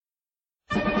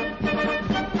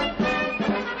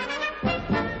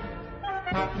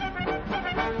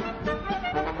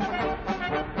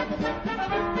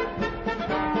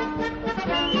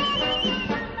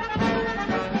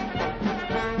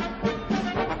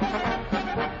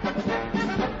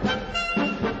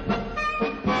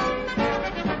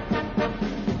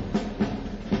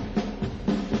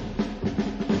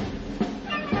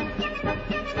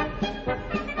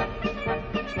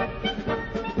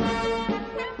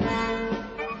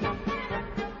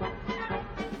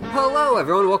Hello,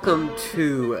 everyone. Welcome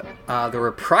to The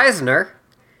Reprisoner.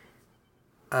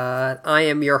 I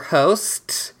am your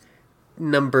host,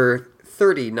 number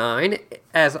 39,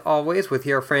 as always, with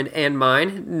your friend and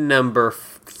mine, number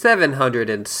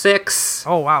 706.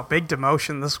 Oh, wow. Big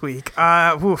demotion this week.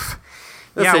 Oof.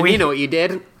 Listen, you know what you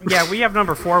did. Yeah, we have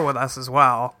number 4 with us as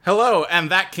well. Hello,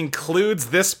 and that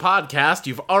concludes this podcast.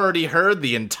 You've already heard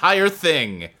the entire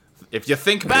thing. If you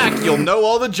think back, you'll know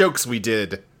all the jokes we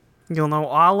did. You'll know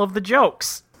all of the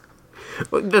jokes.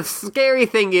 The scary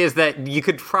thing is that you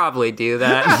could probably do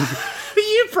that.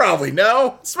 You probably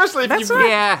know, especially if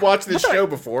you've watched this show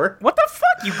before. What the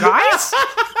fuck, you guys?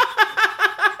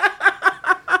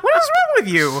 What is wrong with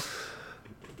you?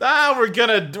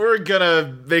 We're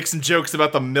gonna make some jokes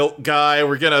about the milk guy.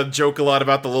 We're gonna joke a lot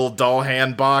about the little doll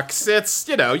hand box. It's,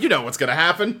 you know what's gonna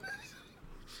happen.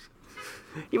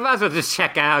 You might as well just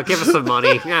check out, give us some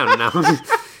money. I don't know.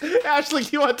 Ashley,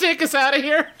 you want to take us out of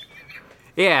here?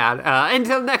 Yeah,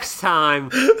 until next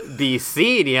time, be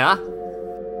seeing ya.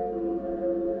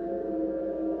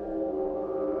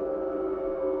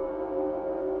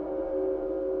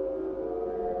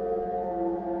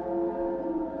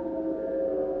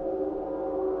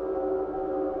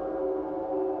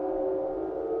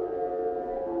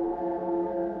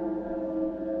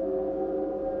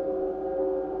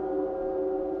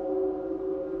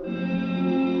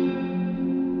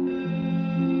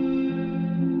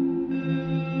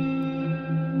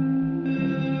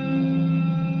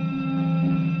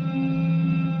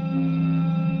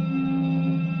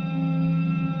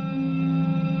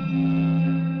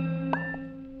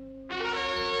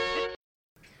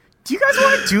 Do you guys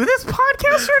want to do this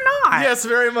podcast or not? Yes,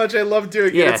 very much. I love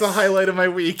doing it. It's a highlight of my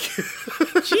week.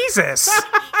 Jesus.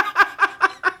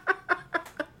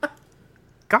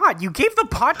 God, you gave the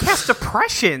podcast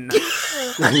depression.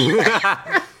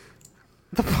 The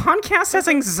podcast has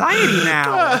anxiety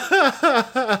now.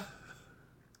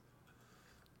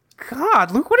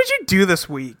 God, Luke, what did you do this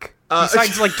week?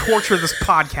 Besides, torture this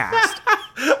podcast.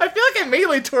 I feel like I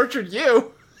mainly tortured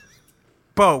you.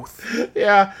 Both.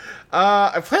 Yeah.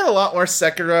 I played a lot more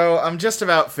Sekiro. I'm just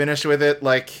about finished with it.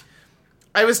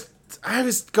 I was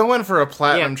going for a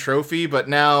platinum trophy, but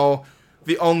now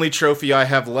the only trophy I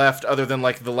have left, other than,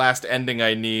 the last ending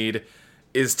I need,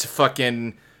 is to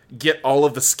fucking get all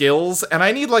of the skills. And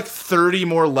I need, 30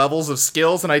 more levels of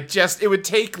skills, and it would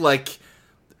take,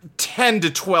 10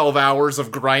 to 12 hours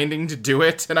of grinding to do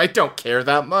it, and I don't care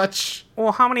that much.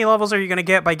 Well, how many levels are you going to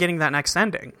get by getting that next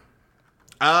ending?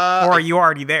 Or are you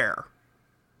already there?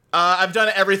 I've done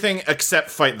everything except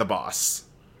fight the boss.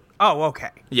 Oh, okay.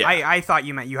 Yeah. I thought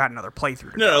you meant you had another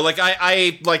playthrough. No,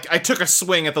 I took a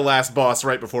swing at the last boss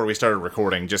right before we started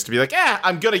recording, just to be like,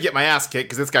 I'm gonna get my ass kicked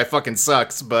because this guy fucking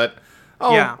sucks, but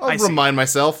I'll remind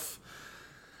myself.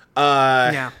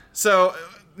 So,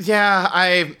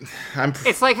 I'm...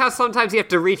 It's like how sometimes you have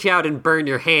to reach out and burn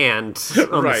your hand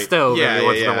on the stove every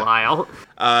once in a while.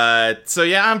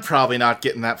 I'm probably not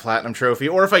getting that platinum trophy.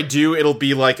 Or if I do, it'll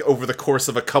be over the course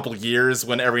of a couple years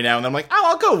when every now and then I'm like,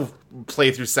 I'll go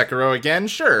play through Sekiro again,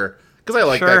 sure. Because I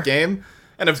like that game.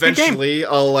 And eventually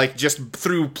I'll just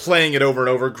through playing it over and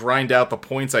over, grind out the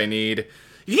points I need.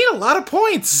 You need a lot of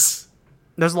points.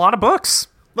 There's a lot of books.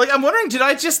 I'm wondering, did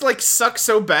I just, suck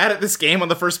so bad at this game on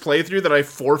the first playthrough that I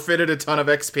forfeited a ton of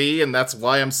XP, and that's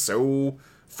why I'm so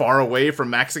far away from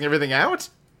maxing everything out?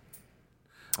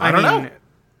 I don't know.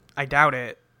 I doubt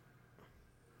it.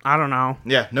 I don't know.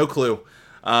 Yeah, no clue.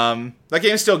 That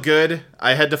game's still good.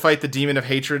 I had to fight the Demon of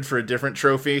Hatred for a different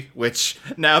trophy, which,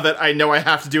 now that I know I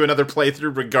have to do another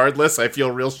playthrough regardless, I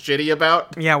feel real shitty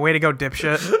about. Yeah, way to go,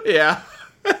 dipshit. Yeah.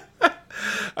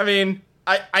 I mean,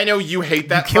 I know you hate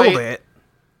that fight. You killed it.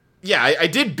 Yeah, I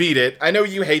did beat it. I know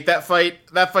you hate that fight.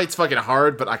 That fight's fucking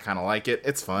hard, but I kind of like it.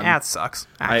 It's fun. Yeah, it sucks,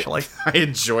 actually. I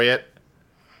enjoy it.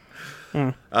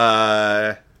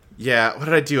 Yeah, what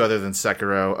did I do other than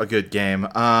Sekiro? A good game.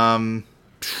 I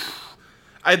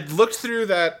looked through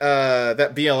that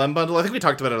BLM bundle. I think we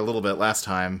talked about it a little bit last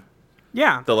time.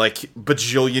 Yeah. The,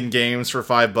 bajillion games for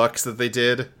 $5 that they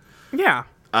did. Yeah.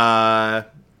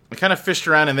 I kind of fished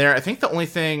around in there. I think the only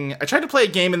thing... I tried to play a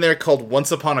game in there called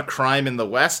Once Upon a Crime in the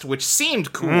West, which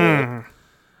seemed cool.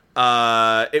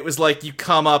 It was you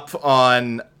come up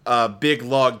on a big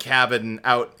log cabin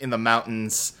out in the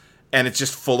mountains, and it's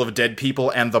just full of dead people,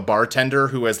 and the bartender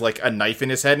who has, a knife in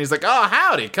his head, and he's like, oh,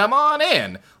 howdy, come on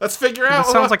in. Let's figure out...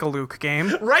 That sounds like a Luke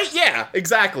game. Right? Yeah,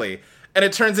 exactly. And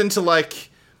it turns into,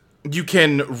 you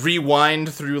can rewind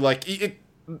through,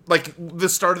 the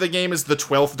start of the game is the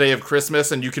 12th day of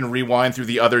Christmas, and you can rewind through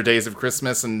the other days of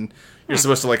Christmas, and you're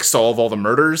supposed to, solve all the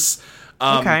murders.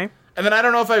 Okay. And then I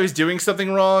don't know if I was doing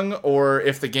something wrong or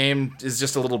if the game is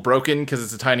just a little broken because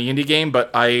it's a tiny indie game, but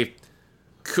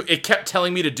it kept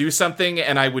telling me to do something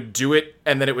and I would do it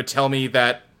and then it would tell me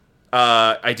that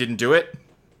I didn't do it.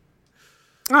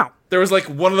 Oh. There was like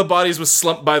one of the bodies was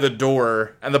slumped by the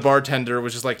door and the bartender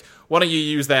was just like, why don't you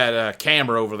use that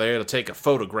camera over there to take a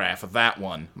photograph of that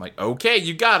one? I'm like, okay,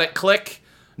 you got it, click.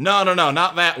 No,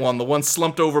 not that one, the one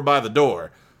slumped over by the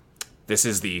door. This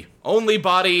is the only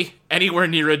body anywhere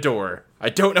near a door. I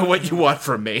don't know what you want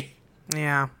from me.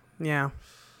 Yeah.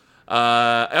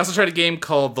 I also tried a game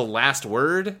called The Last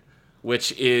Word,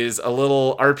 which is a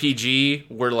little RPG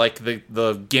where like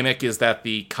the gimmick is that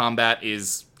the combat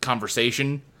is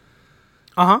conversation.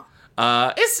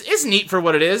 It's neat for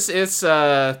what it is. It's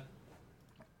a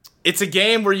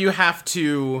game where you have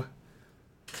to,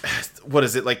 what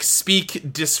is it, like speak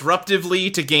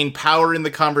disruptively to gain power in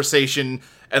the conversation,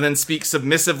 and then speak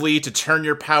submissively to turn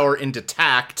your power into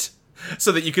tact,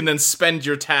 so that you can then spend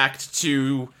your tact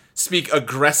to speak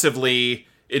aggressively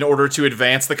in order to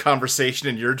advance the conversation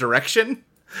in your direction.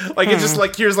 Like, it's just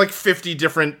like, here's like 50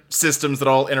 different systems that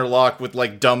all interlock with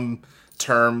like dumb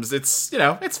terms. It's,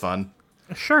 it's fun.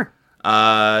 Sure.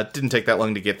 Didn't take that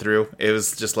long to get through. It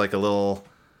was just like a little,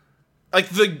 like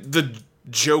the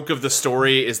joke of the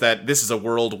story is that this is a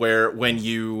world where when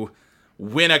you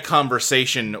win a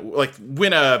conversation, like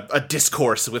win a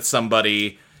discourse with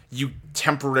somebody, you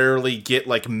temporarily get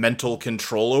like mental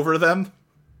control over them.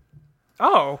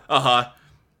 Oh.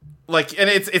 Like, and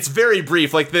it's very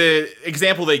brief. Like, the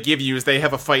example they give you is they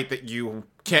have a fight that you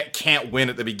can't win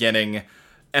at the beginning,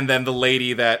 and then the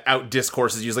lady that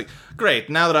out-discourses you is like, great,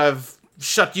 now that I've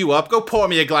shut you up, go pour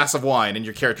me a glass of wine, and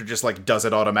your character just, like, does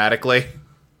it automatically.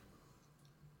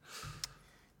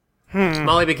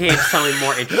 Molly became suddenly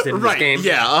more interested in this game.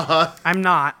 Yeah, I'm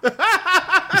not.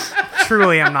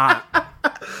 Truly, I'm not.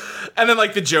 And then,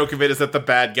 like, the joke of it is that the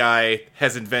bad guy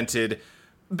has invented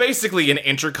basically an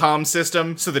intercom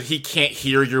system so that he can't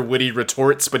hear your witty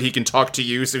retorts, but he can talk to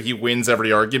you so he wins every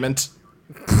argument.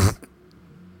 I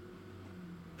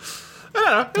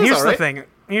don't know. Here's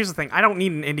the thing. I don't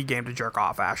need an indie game to jerk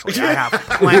off, Ashley. I have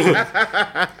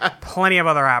plenty of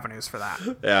other avenues for that.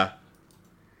 Yeah.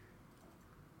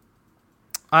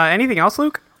 Anything else,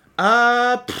 Luke?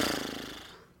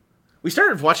 We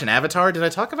started watching Avatar. Did I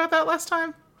talk about that last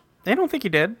time? I don't think you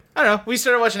did. I don't know. We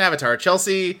started watching Avatar.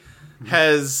 Chelsea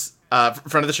has,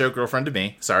 friend of the show, girlfriend to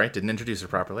me. Sorry, didn't introduce her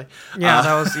properly. Yeah,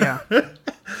 that was,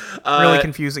 really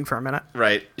confusing for a minute.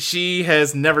 Right. She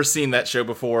has never seen that show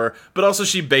before, but also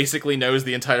she basically knows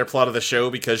the entire plot of the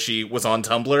show because she was on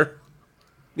Tumblr.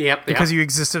 Yep. Because you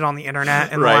existed on the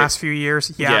internet in the last few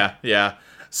years. Yeah.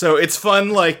 So it's fun,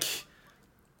 like,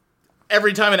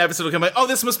 every time an episode will come, like, oh,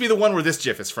 this must be the one where this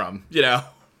GIF is from. That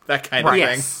kind of thing.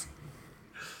 Yes.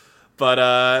 But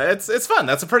it's fun.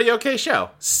 That's a pretty okay show.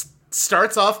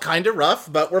 Starts off kind of rough,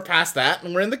 but we're past that,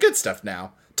 and we're in the good stuff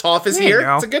now. Toph is here.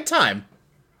 It's a good time.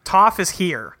 Toph is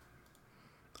here.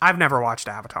 I've never watched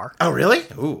Avatar. Oh, really?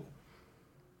 Ooh.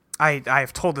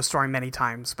 I've told this story many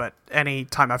times, but any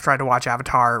time I've tried to watch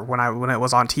Avatar when it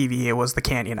was on TV, it was the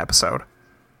Canyon episode.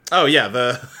 Oh, yeah,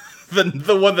 the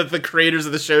one that the creators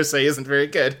of the show say isn't very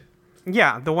good.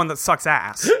 Yeah, the one that sucks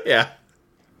ass. Yeah.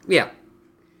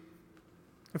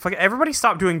 If like everybody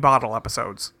stop doing bottle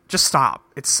episodes. Just stop.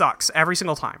 It sucks every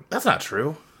single time. That's not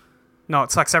true. No,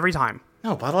 it sucks every time.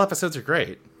 No, bottle episodes are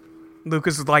great.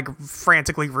 Lucas is like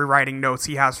frantically rewriting notes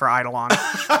he has for Eidolon.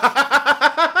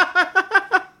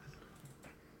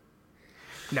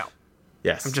 No.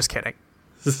 Yes. I'm just kidding.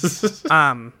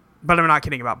 But I'm not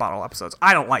kidding about bottle episodes.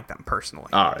 I don't like them personally.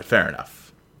 All right, fair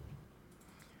enough.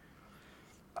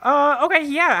 Okay,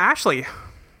 yeah, Ashley.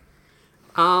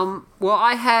 Well,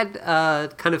 I had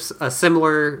kind of a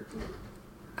similar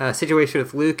situation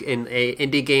with Luke in a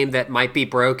indie game that might be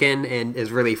broken and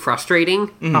is really frustrating.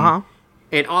 Mm-hmm.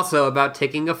 And also about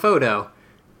taking a photo.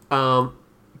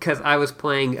 Because I was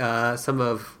playing some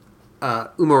of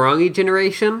Umurangi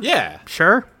Generation. Yeah.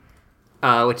 Sure.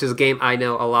 Which is a game I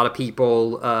know a lot of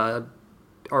people are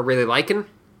really liking.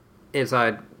 And so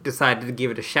I decided to give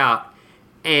it a shot.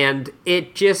 And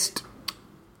it just...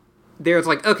 There's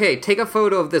like, okay, take a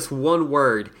photo of this one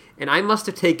word. And I must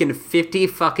have taken 50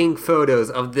 fucking photos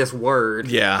of this word.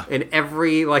 Yeah. In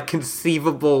every, like,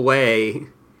 conceivable way.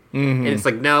 Mm-hmm. And it's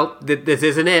like, no, this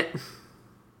isn't it.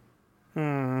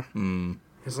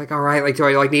 It's like, all right, like, do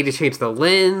I, like, need to change the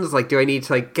lens? Like, do I need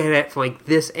to, like, get it from, like,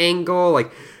 this angle?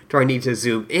 Like, do I need to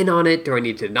zoom in on it? Do I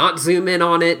need to not zoom in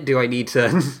on it? Do I need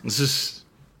to...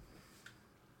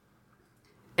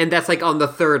 And that's, like, on the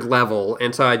third level,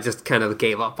 and so I just kind of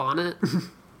gave up on it.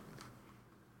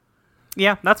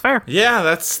 Yeah, that's fair. Yeah,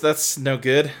 that's no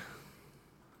good.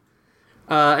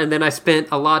 And then I spent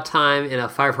a lot of time in a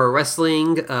Fire Pro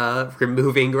Wrestling,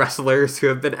 removing wrestlers who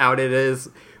have been outed as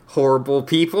horrible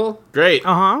people. Great.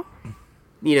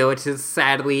 Which is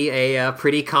sadly a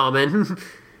pretty common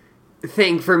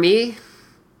thing for me.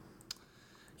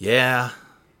 Yeah.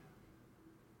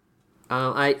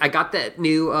 I got that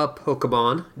new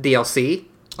Pokemon DLC.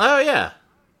 Oh, yeah.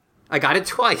 I got it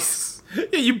twice.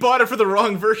 Yeah, you bought it for the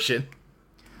wrong version.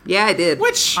 Yeah, I did.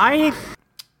 Why did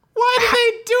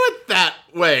they do it that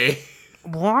way?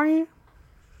 Why?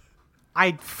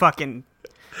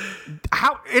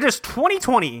 How? It is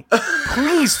 2020.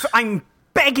 Please, I'm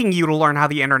begging you to learn how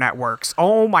the internet works.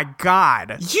 Oh my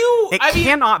god. It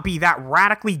cannot be that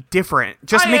radically different.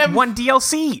 Just make one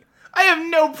DLC. I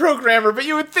am no programmer, but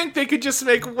you would think they could just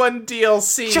make one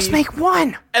DLC. Just make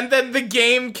one. And then the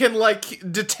game can,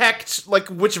 detect,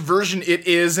 which version it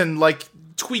is and,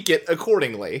 tweak it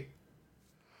accordingly.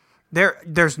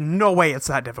 There's no way it's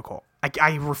that difficult.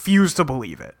 I refuse to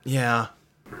believe it. Yeah.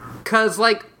 Because,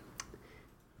 I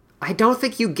don't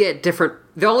think you get different...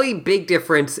 The only big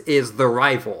difference is the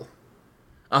rival.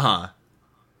 Uh-huh.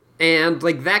 And,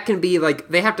 that can be,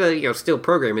 they have to, still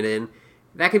program it in.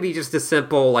 That can be just a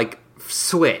simple,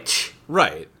 switch.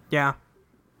 Right. Yeah.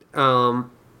 Granted,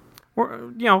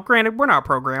 we're not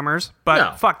programmers, but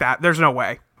No. fuck that. There's no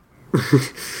way.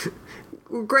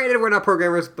 Granted, we're not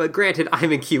programmers, but granted,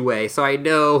 I'm in QA, so I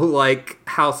know,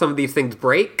 how some of these things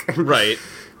break. Right.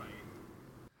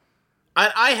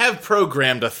 I have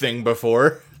programmed a thing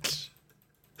before.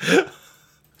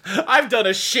 I've done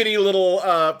a shitty little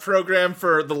program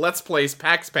for the Let's Plays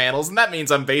PAX panels, and that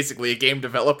means I'm basically a game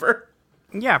developer.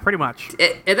 Yeah, pretty much.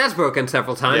 And that's broken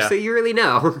several times, Yeah. so you really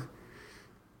know.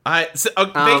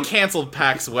 They canceled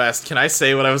PAX West. Can I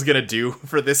say what I was gonna do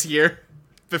for this year?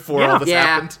 Before all this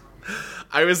happened?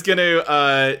 I was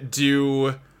gonna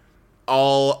do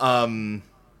all,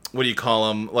 what do you call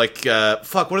them? What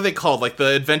are they called? The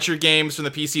adventure games from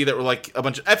the PC that were a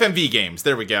bunch of FMV games.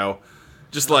 There we go.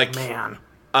 Just Man.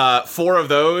 4 of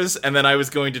those, and then I was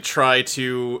going to try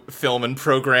to film and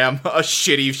program a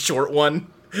shitty short one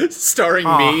starring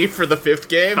me for the 5th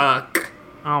game. Fuck.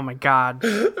 Oh my god.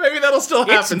 Maybe that'll still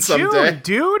happen It's someday. June,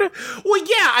 dude. Well,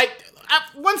 yeah,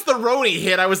 once the Roni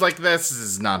hit, I was like, this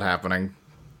is not happening.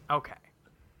 Okay.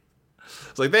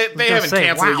 It's they haven't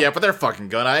canceled it yet, but they're fucking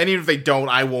gonna. And even if they don't,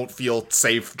 I won't feel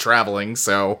safe traveling,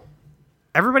 so...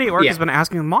 Everybody at work has been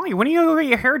asking, Molly, when are you going to get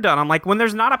your hair done? I'm like, when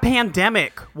there's not a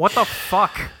pandemic. What the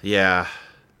fuck? Yeah.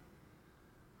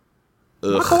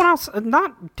 I'm not going out,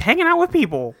 not hanging out with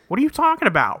people. What are you talking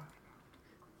about?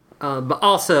 But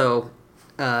also,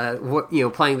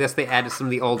 playing this, they added some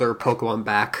of the older Pokemon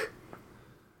back.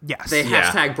 Yes. They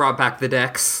hashtag brought back the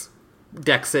Dex.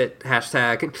 Dexit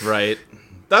hashtag. Right.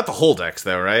 Not the whole Dex,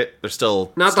 though, right? There's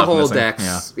still Not the stuff whole missing.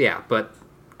 Dex. Yeah, but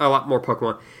a lot more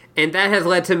Pokemon. And that has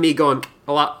led to me going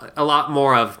a lot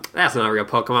more of, that's not a real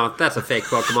Pokemon, that's a fake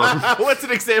Pokemon. What's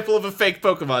an example of a fake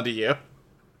Pokemon to you?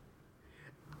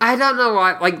 I don't know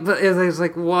why, there's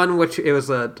one which it was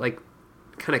a,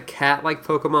 kind of cat-like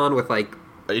Pokemon with,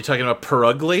 Are you talking about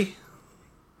Perugly?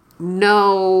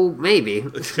 No, maybe.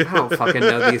 I don't fucking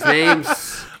know these names.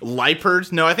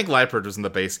 Liepard? No, I think Liepard was in the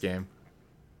base game.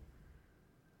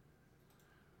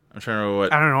 I'm trying to remember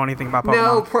what... I don't know anything about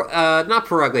Pokemon. No, not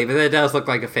Perugly, but it does look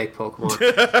like a fake Pokemon.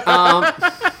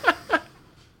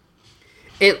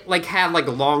 It, had,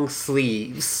 long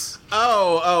sleeves.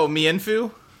 Oh,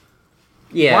 Mienfoo?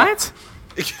 Yeah. What?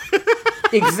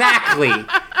 Exactly.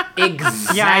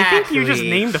 Yeah, I think you just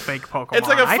named a fake Pokemon. It's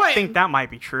like a I fight- think that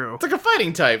might be true. It's like a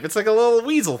fighting type. It's like a little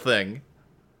weasel thing.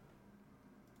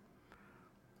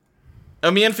 Oh,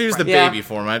 Mienfoo's the Yeah. baby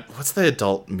form. What's the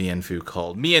adult Mienfoo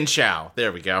called? Mienshao.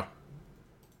 There we go.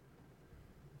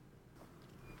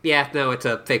 Yeah, no, it's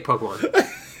a fake Pokemon.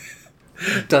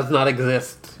 Does not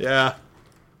exist. Yeah.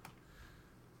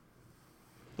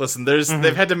 Listen,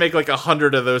 they've had to make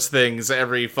 100 of those things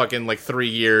every fucking 3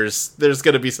 years. There's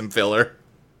gonna be some filler.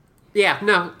 Yeah,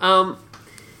 no,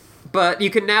 but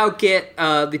you can now get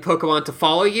the Pokemon to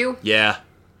follow you, Yeah.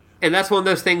 and that's one of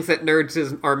those things that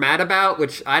nerds are mad about,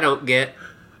 which I don't get.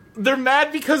 They're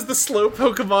mad because the slow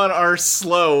Pokemon are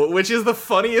slow, which is the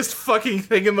funniest fucking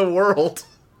thing in the world.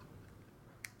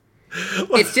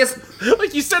 It's just...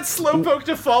 You set Slowpoke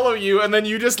to follow you, and then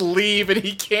you just leave, and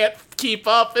he can't keep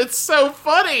up. It's so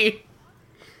funny!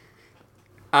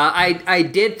 I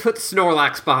did put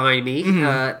Snorlax behind me.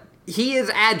 He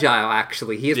is agile,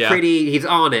 actually. He is he's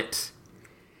on it.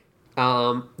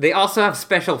 They also have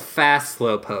special fast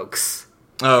Slowpokes.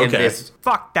 Oh, in okay. this.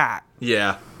 Fuck that.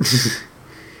 Yeah.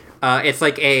 It's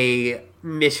like a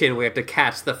mission where you have to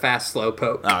catch the fast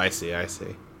Slowpoke. Oh, I see.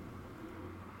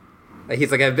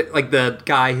 He's like the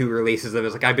guy who releases them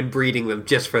is like, I've been breeding them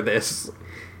just for this.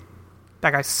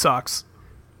 That guy sucks.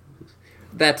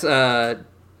 That's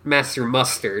Master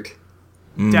Mustard.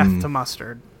 Death to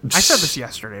Mustard. I said this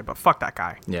yesterday, but fuck that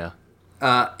guy. Yeah.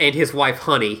 And his wife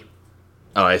Honey.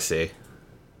 Oh, I see.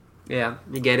 Yeah,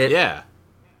 you get it? Yeah.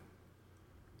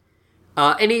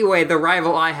 Anyway, the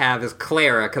rival I have is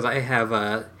Clara, because I have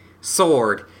a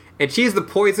sword. And she's the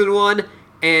poison one,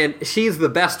 and she's the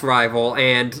best rival,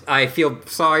 and I feel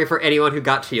sorry for anyone who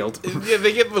got Shield. Yeah,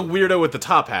 they get the weirdo with the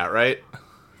top hat, right?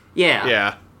 Yeah.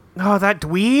 Yeah. Oh, that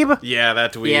dweeb? Yeah,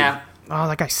 that dweeb. Yeah. Oh,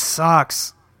 that guy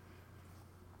sucks.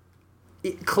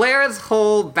 Clara's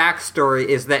whole backstory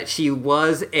is that she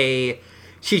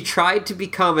tried to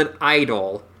become an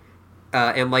idol,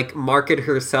 and, like, market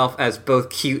herself as both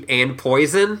cute and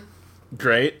poison.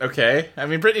 Great, okay. I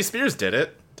mean, Britney Spears did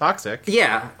it. Toxic.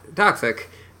 Yeah, toxic.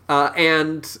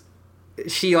 And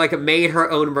she, like, made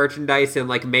her own merchandise and,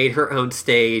 like, made her own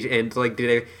stage and, like,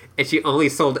 and she only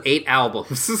sold 8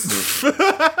 albums.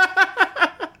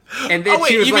 And then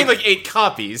she was you mean like 8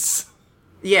 copies?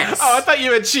 Yes. Oh, I thought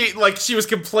you had she was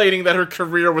complaining that her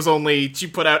career was she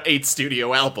put out 8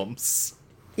 studio albums.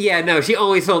 Yeah, no, she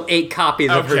only sold 8 copies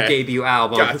of her debut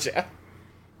album. Gotcha.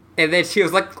 And then she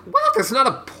was like, well, there's not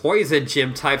a poison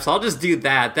gym type, so I'll just do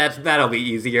that. That'll be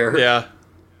easier. Yeah.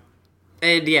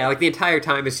 And yeah, like the entire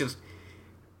time it's just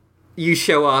you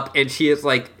show up and she is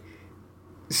like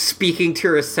speaking to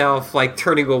herself, like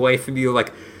turning away from you,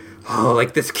 like, oh,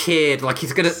 like this kid, like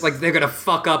they're gonna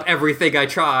fuck up everything I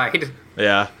tried.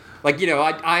 Yeah. Like, you know,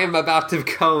 I am about to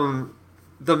become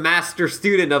the master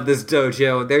student of this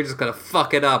dojo, and they're just gonna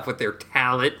fuck it up with their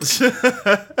talent.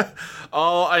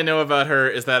 All I know about her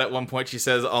is that at one point she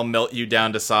says, I'll melt you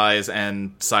down to size,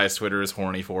 and size Twitter is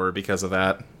horny for her because of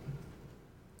that.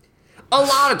 A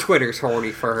lot of Twitter's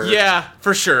horny for her. Yeah,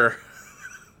 for sure.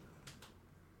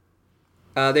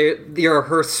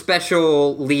 Her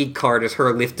special league card is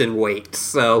her lifting weights,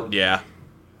 so yeah,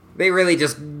 they really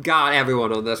just got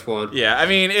everyone on this one. Yeah, I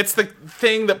mean, it's the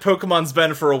thing that Pokemon's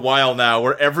been for a while now,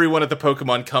 where everyone at the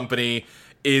Pokemon Company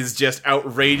is just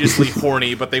outrageously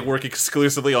horny, but they work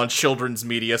exclusively on children's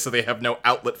media, so they have no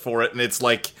outlet for it, and it's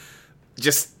like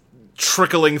just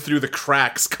trickling through the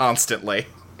cracks constantly.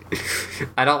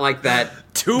 I don't like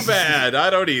that. Too bad. I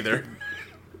don't either.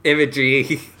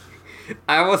 Imagery.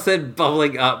 I almost said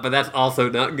bubbling up, but that's also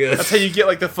not good. That's how you get,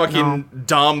 like, the fucking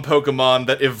Dom Pokemon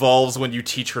that evolves when you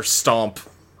teach her Stomp.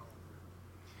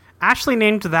 Ashley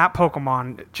named that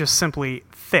Pokemon just simply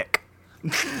Thick.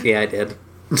 Yeah, I did.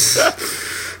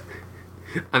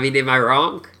 I mean, am I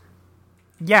wrong?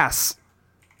 Yes.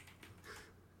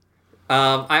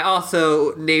 I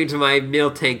also named my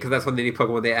Miltank, because that's one of the new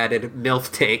Pokemon they added, Milf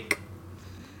Tank.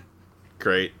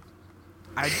 Great.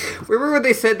 Remember when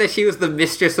they said that she was the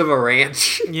mistress of a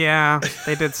ranch? Yeah,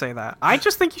 they did say that. I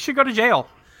just think you should go to jail.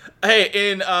 Hey,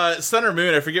 in Sun or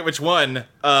Moon, I forget which one,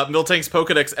 Miltank's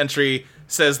Pokedex entry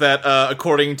says that,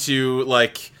 according to,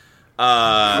 like,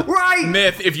 right!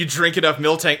 myth, if you drink enough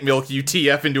Miltank milk, you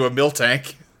TF into a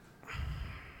Miltank.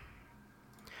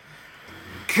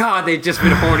 God, they've just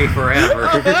been horny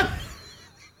forever.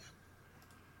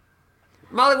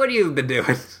 Molly, what have you been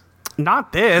doing?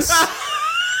 Not this.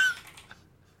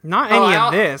 Not any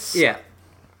of this. Yeah.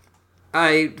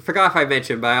 I forgot if I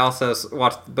mentioned, but I also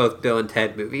watched both Bill and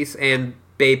Ted movies and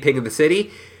Babe Pig in the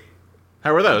City.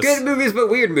 How were those? Good movies, but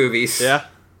weird movies. Yeah.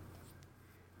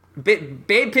 Babe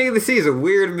Pig in the Sea is a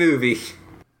weird movie.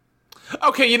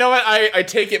 Okay, you know what? I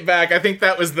take it back. I think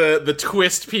that was the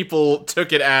twist people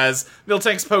took it as.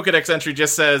 Miltank's Pokedex entry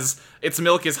just says, its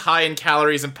milk is high in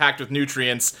calories and packed with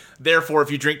nutrients. Therefore, if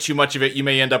you drink too much of it, you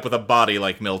may end up with a body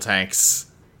like Miltank's.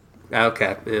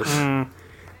 Okay. Yeah.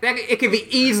 It can be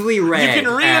easily read. You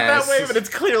can read it that way, but it's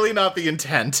clearly not the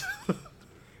intent.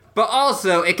 But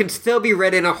also, it can still be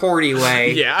read in a horny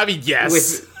way. Yeah, I mean,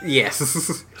 yes.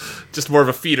 Yes. Just more of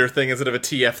a feeder thing instead of a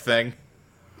TF thing.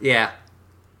 Yeah.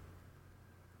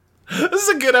 This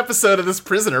is a good episode of this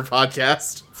Prisoner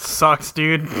podcast. Sucks,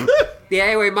 dude. Yeah,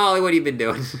 anyway, Molly, what have you been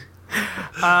doing?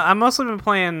 I've mostly been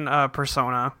playing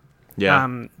Persona. Yeah.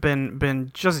 I'm at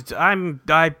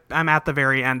the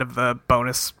very end of the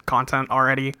bonus content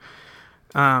already.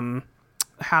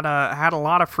 Had a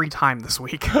lot of free time this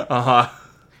week. Uh-huh.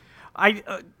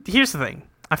 Here's the thing.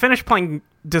 I finished playing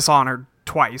Dishonored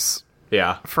twice.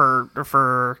 Yeah. For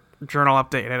Journal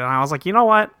Updated, and I was like, you know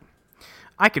what?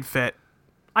 I could fit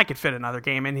another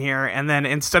game in here, and then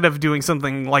instead of doing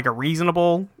something like a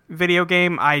reasonable video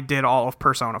game, I did all of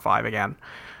Persona 5 again.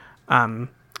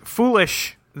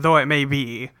 Foolish though it may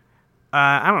be,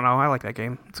 I don't know, I like that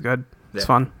game. It's good. It's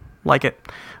fun. Like it.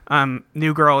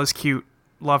 New girl is cute.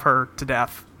 Love her to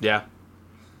death. Yeah.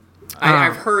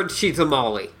 I've heard she's a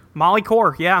Molly. Molly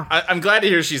Core, yeah. I'm glad to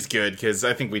hear she's good, because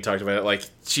I think we talked about it. Like,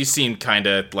 she seemed kind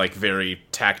of, like, very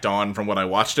tacked on from what I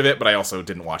watched of it, but I also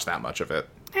didn't watch that much of it.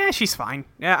 She's fine.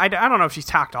 Yeah, I don't know if she's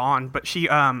tacked on, but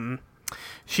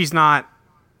she's not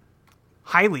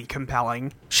highly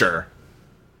compelling. Sure.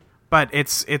 But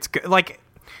it's good. Like,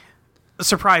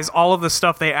 surprise, all of the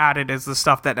stuff they added is the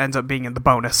stuff that ends up being in the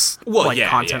bonus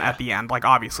content at the end. Like,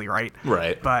 obviously, right?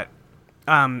 Right. But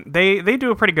they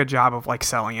do a pretty good job of, like,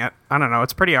 selling it. I don't know.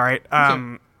 It's pretty all right.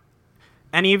 Okay.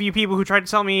 Any of you people who tried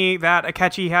to tell me that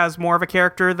Akechi has more of a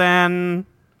character than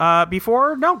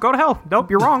before? No, go to hell. Nope,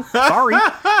 you're wrong. Sorry.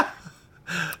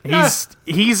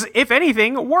 He's if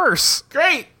anything worse.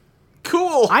 Great.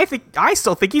 Cool. I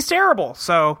still think he's terrible.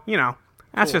 So,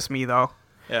 that's just me though.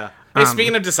 Yeah. Hey,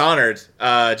 speaking of Dishonored,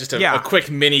 just a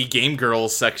quick mini Game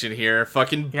Girls section here.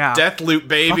 Fucking Deathloop,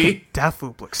 baby. Fucking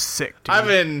Deathloop looks sick, dude. I've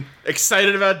been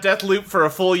excited about Deathloop for a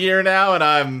full year now, and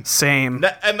I'm... Same.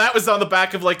 And that was on the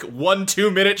back of, like, 1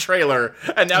 2-minute trailer,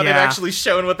 and now they've actually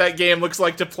shown what that game looks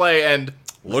like to play, and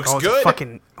looks good. It's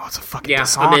a fucking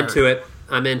Dishonored.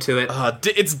 I'm into it.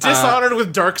 It's Dishonored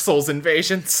with Dark Souls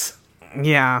invasions.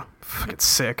 Yeah. Fucking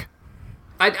sick.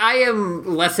 I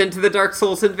am less into the Dark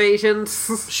Souls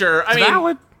invasions. Sure, I mean,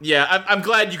 valid. Yeah, I'm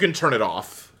glad you can turn it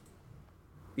off.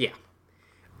 Yeah.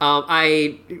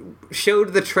 I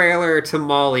showed the trailer to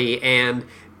Molly, and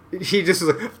she just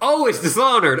was like, "Oh, it's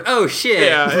Dishonored. Oh shit."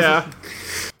 Yeah.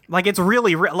 Like, it's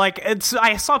really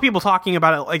I saw people talking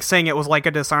about it, like, saying it was like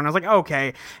a Dishonored. I was like,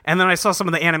 okay. And then I saw some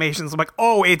of the animations. I'm like,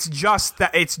 oh, it's just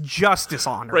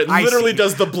Dishonored. Right, literally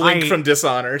does the blink from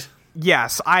Dishonored.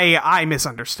 Yes, I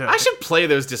misunderstood. I should play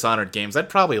those Dishonored games. I'd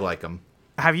probably like them.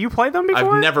 Have you played them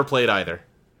before? I've never played either.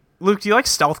 Luke, do you like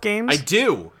stealth games? I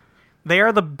do. They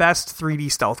are the best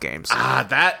 3D stealth games.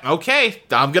 Okay.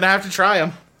 I'm going to have to try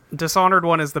them. Dishonored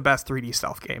 1 is the best 3D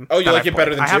stealth game. Oh, you like it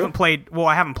better than 2? I haven't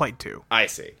played 2. I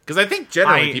see. Because I think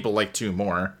generally people like 2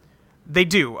 more. They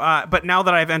do. But now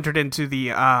that I've entered into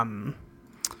the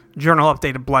Journal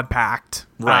Updated Blood Pact,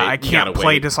 I can't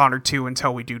play Dishonored 2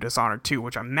 until we do Dishonored 2,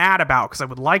 which I'm mad about because I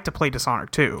would like to play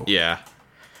Dishonored 2. Yeah.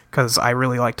 Because I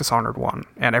really like Dishonored 1,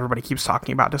 and everybody keeps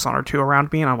talking about Dishonored 2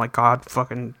 around me, and I'm like, God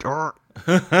fucking dirt.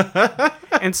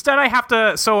 Instead, I have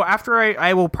to... So after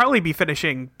I will probably be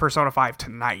finishing Persona 5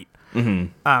 tonight,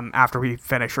 after we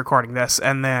finish recording this,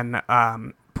 and then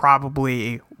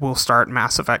probably we'll start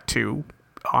Mass Effect 2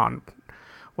 on...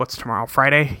 What's tomorrow?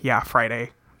 Friday? Yeah,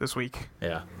 Friday this week.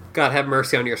 Yeah. God have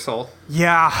mercy on your soul.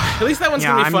 Yeah. At least that one's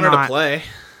going to be funner to play.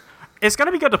 It's going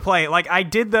to be good to play. Like I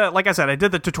did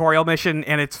the tutorial mission,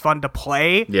 and it's fun to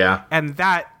play. Yeah. And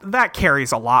that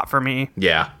carries a lot for me.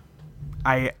 Yeah.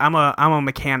 I'm a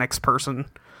mechanics person.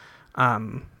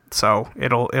 So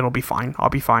it'll be fine. I'll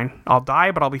be fine. I'll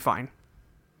die, but I'll be fine.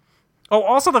 Oh,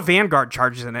 also the Vanguard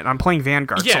charges in it. I'm playing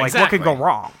Vanguard, so what could go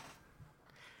wrong?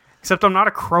 Except I'm not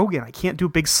a Krogan. I can't do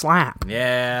big slap.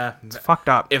 Yeah. It's fucked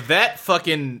up. If that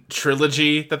fucking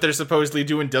trilogy that they're supposedly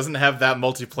doing doesn't have that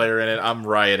multiplayer in it, I'm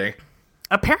rioting.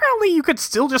 Apparently, you could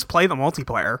still just play the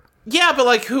multiplayer. Yeah, but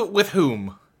like with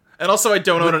whom? And also, I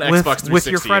don't own an Xbox 360 with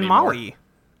your friend anymore. Molly.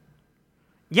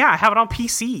 Yeah, I have it on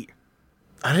PC.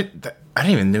 I didn't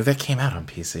even know that came out on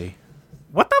PC.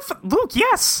 What the Luke,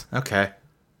 yes. Okay.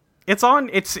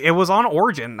 It was on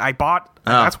Origin. I bought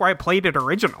that's where I played it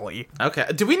originally. Okay.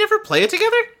 Did we never play it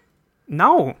together?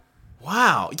 No.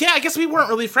 Wow. Yeah, I guess we weren't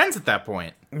really friends at that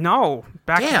point. No.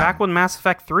 Back when Mass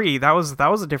Effect 3, that was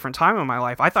a different time in my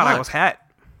life. I thought I was het.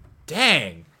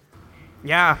 Dang.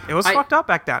 Yeah, it was fucked up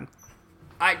back then.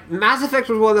 Mass Effect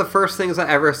was one of the first things I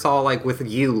ever saw, like, with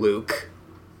you, Luke.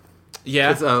 Yeah.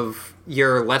 Because of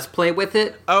your Let's Play with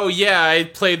it. Oh, yeah, I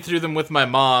played through them with my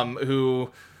mom, who,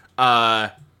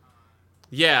 yeah.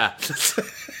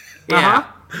 Yeah.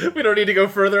 We don't need to go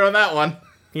further on that one.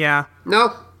 Yeah.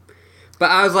 No.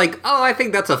 But I was like, oh, I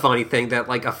think that's a funny thing that,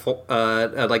 like, a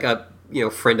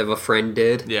friend of a friend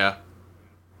did. Yeah.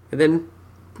 And then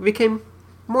we became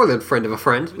more than friend of a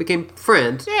friend. We became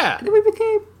friend. Yeah. And then we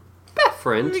became best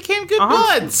friend. We became good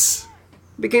buds.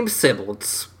 We became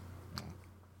siblings.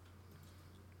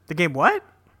 The game what?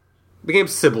 Became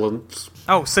siblings.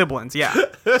 Oh, siblings, yeah.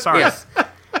 Sorry. Yes.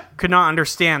 Could not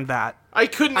understand that. I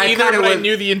couldn't either, but I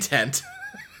knew the intent.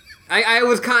 I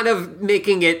was kind of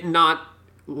making it not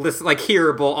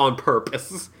hearable on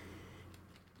purpose.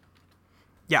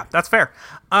 Yeah, that's fair.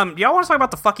 Do y'all want to talk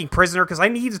about the fucking Prisoner? Because I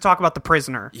need to talk about the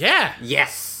Prisoner. Yeah.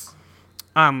 Yes.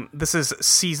 This is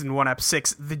Season 1, Ep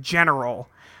 6, The General.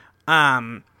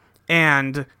 And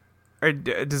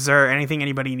is there anything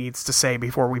anybody needs to say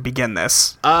before we begin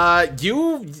this?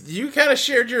 You kind of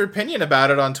shared your opinion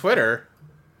about it on Twitter.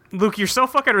 Luke, you're so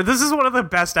fucking... This is one of the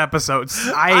best episodes.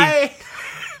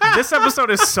 This episode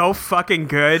is so fucking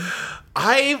good.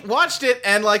 I watched it,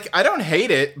 and, like, I don't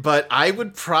hate it, but I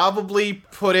would probably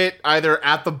put it either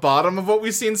at the bottom of what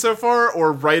we've seen so far,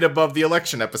 or right above the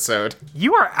election episode.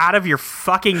 You are out of your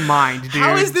fucking mind, dude.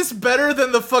 How is this better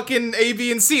than the fucking A,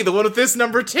 B, and C, the one with this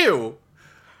number 2?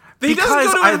 He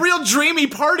doesn't go to a real dreamy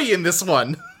party in this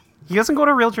one. He doesn't go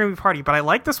to a real dreamy party, but I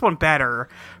like this one better.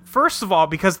 First of all,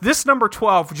 because this number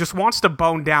 12 just wants to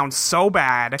bone down so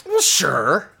bad. Well,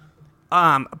 sure.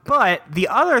 But the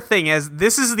other thing is,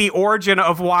 this is the origin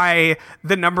of why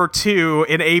the number 2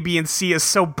 in A, B, and C is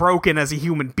so broken as a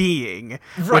human being,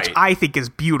 which I think is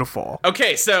beautiful.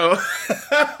 Okay, so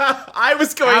I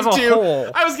was going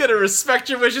to respect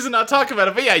your wishes and not talk about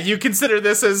it, but yeah, you consider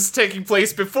this as taking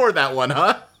place before that one,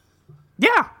 huh?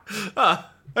 Yeah.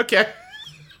 Okay.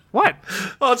 What?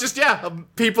 Well,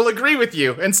 people agree with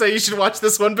you and say you should watch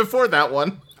this one before that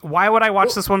one. Why would I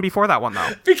watch this one before that one, though?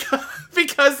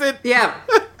 Because it... Yeah.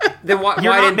 Then why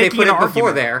didn't they put it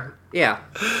before there? Yeah.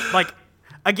 Like,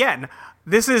 again,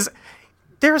 there's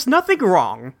nothing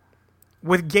wrong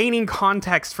with gaining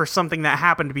context for something that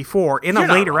happened before in a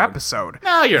later episode.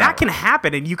 No, you're not. That can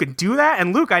happen, and you can do that.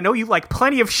 And Luke, I know you like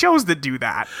plenty of shows that do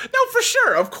that. No, for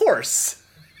sure, of course.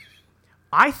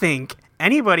 I think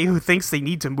anybody who thinks they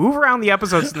need to move around the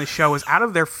episodes in the show is out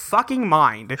of their fucking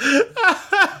mind.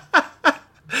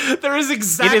 There is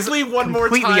exactly one more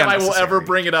time I will ever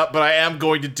bring it up, but I am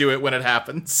going to do it when it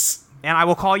happens. And I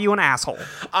will call you an asshole.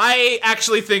 I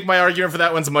actually think my argument for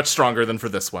that one's much stronger than for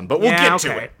this one, but we'll get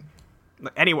to it.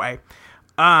 Anyway,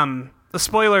 the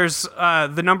spoilers,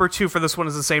 the number 2 for this one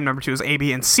is the same number 2 as A,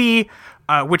 B, and C,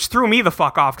 which threw me the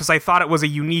fuck off because I thought it was a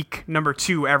unique number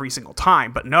 2 every single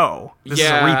time, but no, this is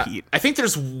a repeat. I think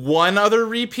there's one other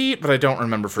repeat, but I don't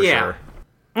remember for sure.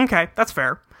 Okay, that's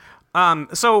fair.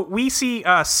 So we see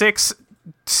 6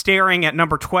 staring at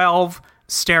number 12,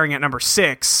 staring at number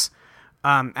 6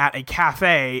 at a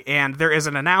cafe, and there is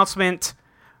an announcement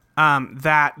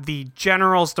that the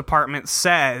General's Department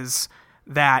says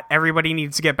that everybody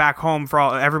needs to get back home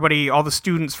all the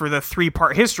students for the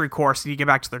 3-part history course need to get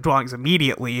back to their dwellings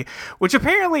immediately, which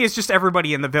apparently is just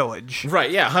everybody in the village.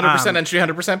 Right, yeah, 100% entry,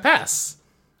 100% pass.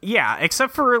 Yeah,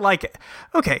 except for, like,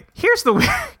 okay, here's the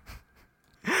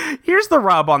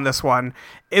rub on this one,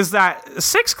 is that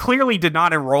 6 clearly did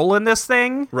not enroll in this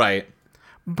thing. Right.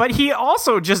 But he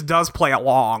also just does play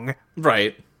along.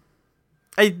 Right.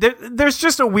 There's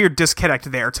just a weird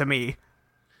disconnect there to me.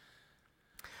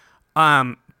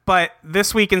 But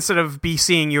this week, instead of be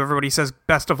seeing you, everybody says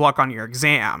best of luck on your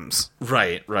exams.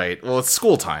 Right. Well, it's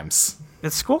school times.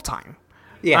 It's school time.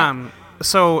 Yeah.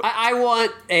 So I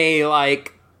want a,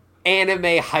 like,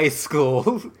 anime high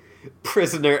school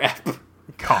prisoner ep.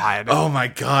 God. Oh my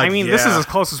god. I mean, this is as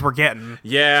close as we're getting.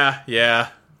 Yeah.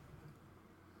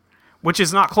 Which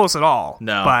is not close at all.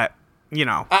 No. But, you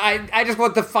know. I just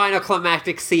want the final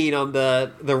climactic scene on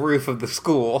the roof of the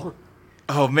school.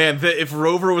 Oh man, if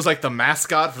Rover was like the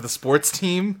mascot for the sports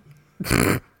team.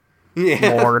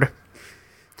 Yeah. Lord.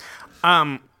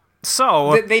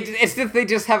 So it's that they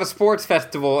just have a sports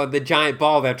festival and the giant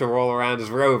ball they have to roll around is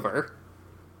Rover.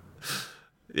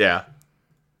 Yeah.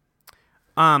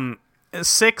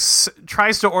 6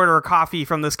 tries to order a coffee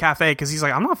from this cafe because he's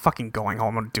like, I'm not fucking going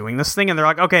home and doing this thing. And they're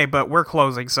like, okay, but we're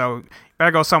closing, so you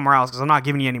better go somewhere else because I'm not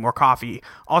giving you any more coffee.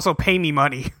 Also, pay me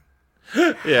money.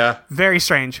 Yeah. Very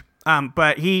strange.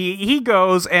 But he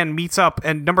goes and meets up,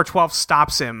 and number 12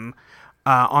 stops him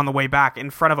on the way back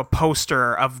in front of a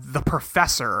poster of the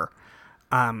professor.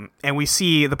 And we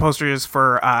see the posters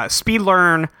for Speed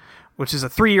Learn, which is a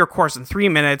 3-year course in 3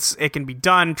 minutes. It can be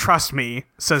done, trust me,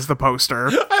 says the poster.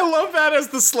 I love that as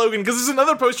the slogan, because there's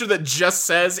another poster that just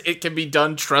says, it can be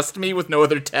done, trust me, with no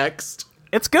other text.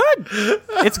 It's good.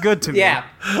 It's good to me. Yeah.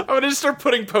 I'm going to just start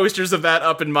putting posters of that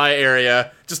up in my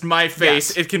area. Just my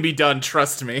face, Yes. It can be done,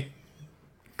 trust me.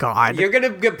 God. You're gonna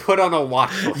get put on a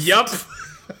watch list. Yup.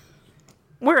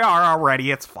 We are already,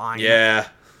 it's fine. Yeah.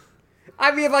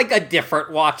 I mean, like, a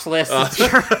different watch list.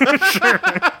 Sure.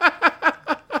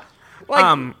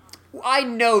 Like, I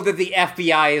know that the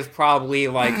FBI is probably,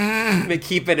 like,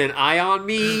 keeping an eye on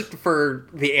me for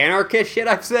the anarchist shit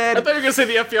I've said. I thought you were going to say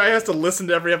the FBI has to listen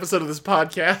to every episode of this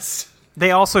podcast.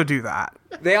 They also do that.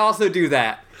 They also do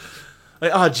that.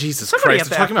 Like, oh, Jesus Somebody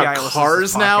Christ, at we're the talking FBI about listens to cars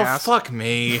this now? podcast. Fuck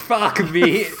me. Fuck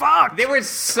me. Fuck. They were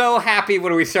so happy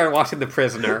when we started watching The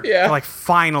Prisoner. Yeah. Like,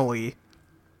 finally.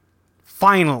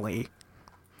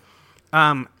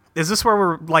 Is this where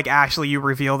we're, like, Ashley, you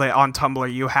reveal that on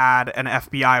Tumblr you had an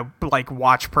FBI, like,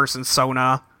 watch person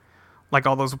Sona? Like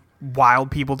all those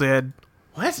wild people did?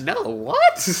 What? No,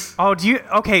 what? Oh,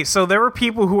 okay, so there were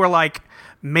people who are like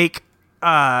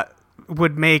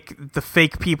would make the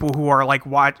fake people who are like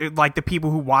the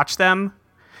people who watch them.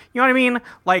 You know what I mean?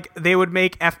 Like they would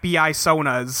make FBI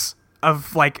sonas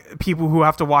of like people who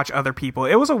have to watch other people.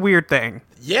 It was a weird thing.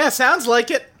 Yeah, sounds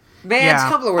like it. Man,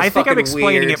 Tumblr was I think I'm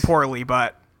explaining weird. it poorly,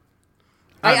 but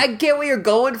I get what you're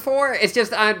going for. It's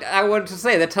just I wanted to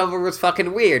say that Tumblr was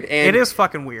fucking weird. And it is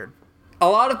fucking weird. A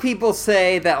lot of people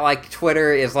say that like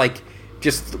Twitter is like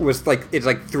it's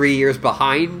like 3 years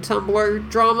behind Tumblr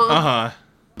drama. Uh-huh.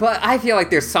 But I feel like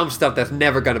there's some stuff that's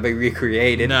never going to be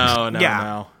recreated.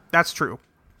 No. That's true.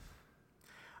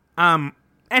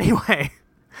 Anyway,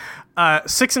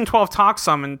 6 and 12 talk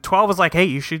some, and 12 is like, hey,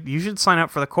 you should sign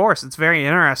up for the course. It's very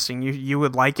interesting. You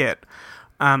would like it.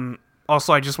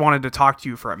 Also, I just wanted to talk to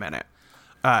you for a minute.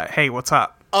 Hey, what's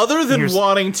up? Other than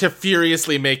wanting to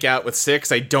furiously make out with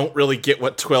 6, I don't really get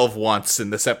what 12 wants in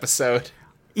this episode.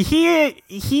 His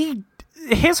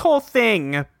whole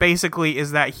thing basically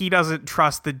is that he doesn't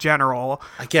trust the general,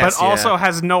 I guess, but also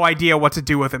has no idea what to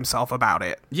do with himself about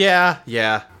it. Yeah.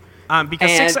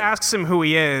 Because 6 asks him who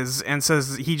he is and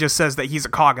he just says that he's a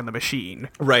cog in the machine.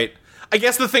 Right. I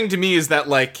guess the thing to me is that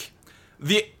like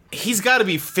he's got to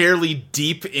be fairly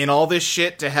deep in all this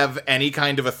shit to have any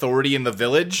kind of authority in the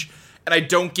village. And I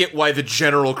don't get why the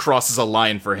general crosses a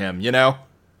line for him, you know?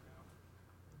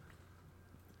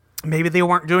 Maybe they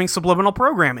weren't doing subliminal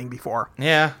programming before.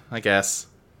 Yeah, I guess.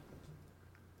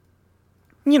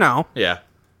 You know. Yeah.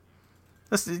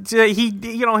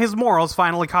 His morals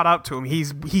finally caught up to him.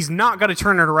 He's not going to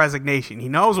turn into resignation. He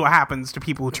knows what happens to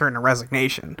people who turn to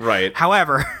resignation. Right.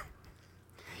 However,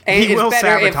 he will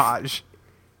sabotage.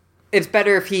 It's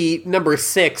better if he, number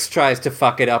 6, tries to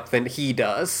fuck it up than he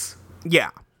does. Yeah.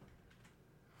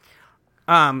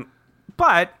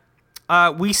 But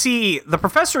we see the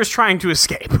professor is trying to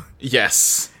escape.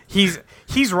 Yes. He's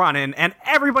running, and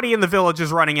everybody in the village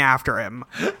is running after him.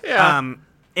 Yeah.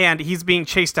 And he's being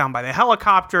chased down by the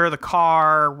helicopter, the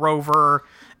car, Rover.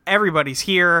 Everybody's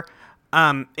here.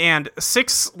 And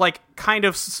 6, like, kind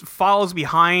of follows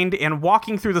behind, and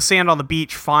walking through the sand on the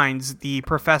beach finds the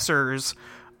professor's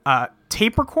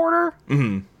tape recorder.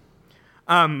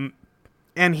 Mm-hmm.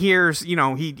 And here's,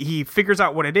 he figures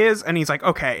out what it is, and he's like,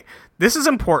 okay, this is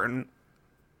important,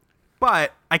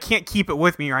 but I can't keep it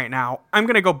with me right now. I'm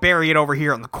going to go bury it over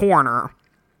here in the corner,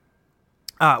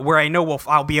 where I know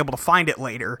I'll be able to find it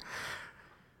later.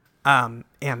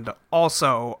 And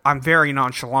also, I'm very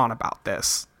nonchalant about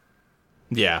this.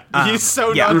 Yeah. He's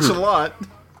so nonchalant.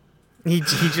 He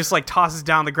just, like, tosses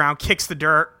down the ground, kicks the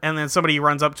dirt, and then somebody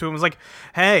runs up to him and is like,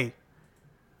 hey,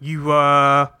 you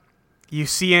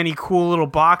see any cool little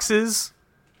boxes?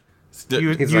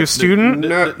 You a student?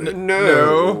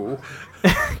 No.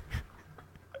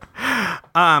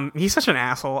 He's such an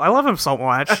asshole. I love him so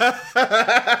much.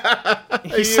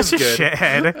 He's such a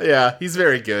shithead. Yeah, he's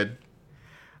very good.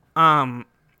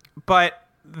 But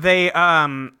they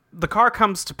the car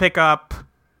comes to pick up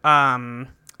 6 and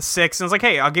it's like,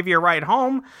 hey, I'll give you a ride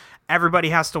home. Everybody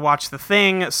has to watch the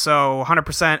thing, so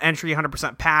 100% entry,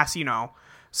 100% pass,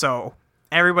 So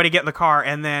everybody get in the car,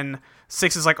 and then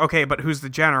 6 is like, okay, but who's the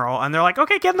general? And they're like,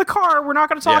 okay, get in the car. We're not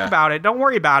going to talk about it. Don't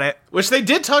worry about it. Which they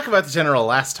did talk about the general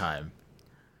last time.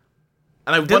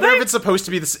 And I wonder if it's supposed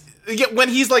to be this. When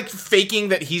he's like faking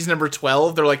that he's number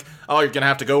 12, they're like, oh, you're going to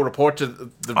have to go report to the.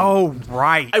 Oh,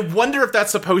 right. I wonder if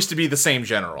that's supposed to be the same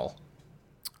general.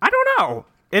 I don't know.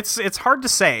 It's hard to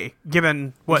say,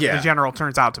 given what the general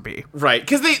turns out to be. Right,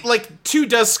 because they, 2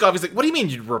 does scoff. He's like, what do you mean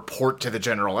you report to the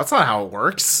general? That's not how it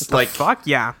works. What the fuck?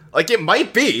 Yeah. It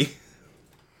might be.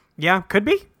 Yeah, could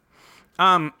be.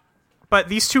 But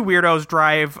these 2 weirdos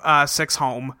drive 6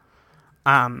 home.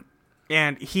 And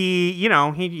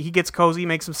he gets cozy,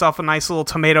 makes himself a nice little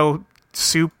tomato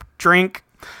soup drink.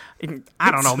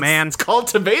 I don't know, man. It's called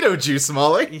tomato juice,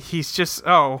 Molly. He's just,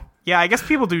 yeah, I guess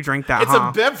people do drink that, It's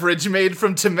a beverage made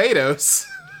from tomatoes.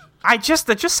 That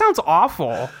just sounds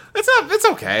awful. It's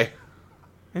okay.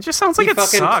 It just sounds like it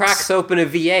sucks. He fucking cracks open a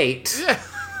V8. Yeah.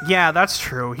 Yeah, that's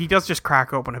true. He does just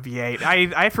crack open a V8.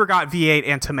 I forgot V8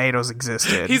 and tomatoes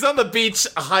existed. He's on the beach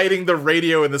hiding the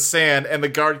radio in the sand, and the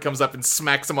guard comes up and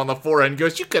smacks him on the forehead and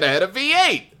goes, you could have had a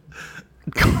V8!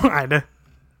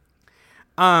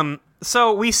 God.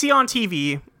 So we see on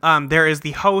TV, there is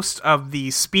the host of the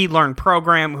Speed Learn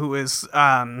program who is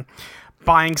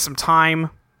buying some time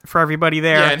for everybody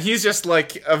there. Yeah, and he's just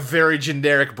like a very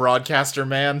generic broadcaster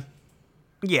man.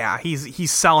 Yeah,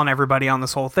 he's selling everybody on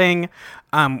this whole thing.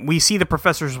 We see the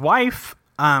professor's wife,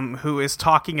 who is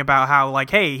talking about how,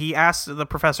 like, hey, the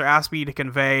professor asked me to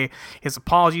convey his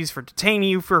apologies for detaining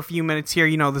you for a few minutes here.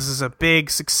 You know, this is a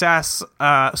big success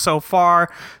so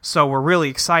far, so we're really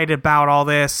excited about all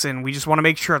this, and we just want to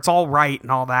make sure it's all right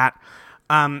and all that.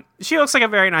 She looks like a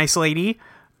very nice lady,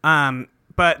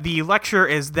 but the lecture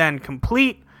is then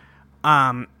complete,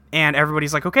 and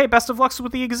everybody's like, okay, best of luck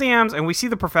with the exams, and we see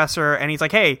the professor, and he's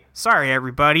like, hey, sorry,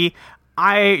 everybody.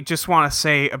 I just want to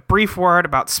say a brief word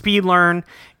about SpeedLearn.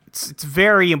 It's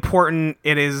very important.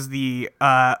 It is the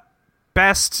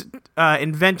best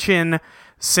invention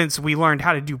since we learned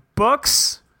how to do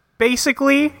books,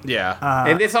 basically. Yeah.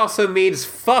 And this also means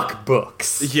fuck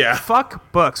books. Yeah.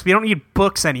 Fuck books. We don't need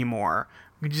books anymore.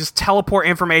 We can just teleport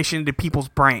information into people's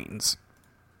brains.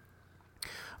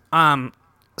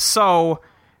 So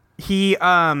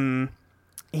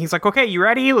he's like, okay, you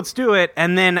ready? Let's do it.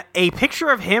 And then a picture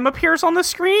of him appears on the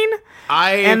screen.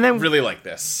 I really like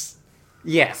this.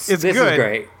 Yes, it's this good. Is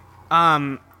great.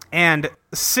 And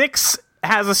Six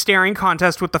has a staring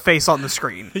contest with the face on the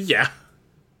screen. Yeah.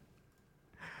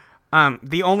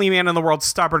 The only man in the world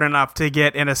stubborn enough to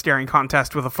get in a staring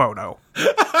contest with a photo.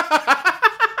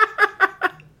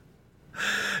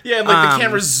 Yeah, and like the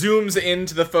camera zooms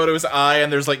into the photo's eye,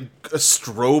 and there's like a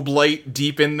strobe light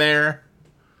deep in there.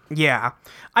 Yeah.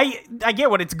 I get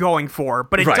what it's going for,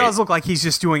 but it does look like he's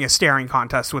just doing a staring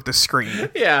contest with the screen.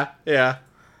 Yeah.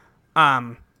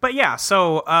 But yeah,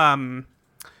 so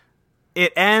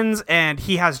it ends, and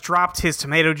he has dropped his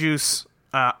tomato juice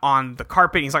on the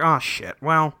carpet. He's like, oh shit,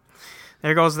 well,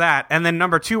 there goes that. And then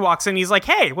number 2 walks in. He's like,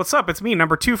 hey, what's up? It's me,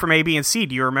 number 2 from A, B, and C.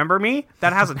 Do you remember me?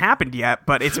 That hasn't happened yet,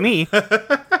 but it's me.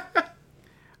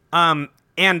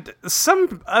 And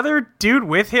some other dude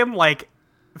with him, like,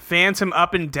 fans him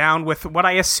up and down with what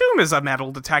I assume is a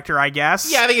metal detector, I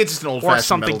guess. Yeah, I think it's just an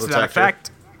old-fashioned metal detector. Or something to that effect.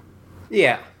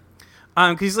 Yeah.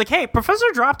 Because he's like, hey, Professor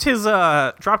dropped his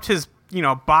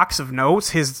box of notes,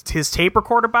 his tape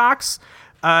recorder box.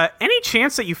 Any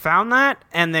chance that you found that?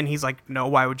 And then he's like, no,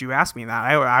 why would you ask me that?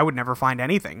 I would never find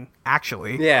anything,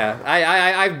 actually. Yeah,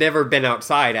 I've never been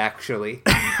outside, actually.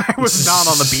 I was not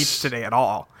on the beach today at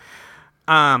all.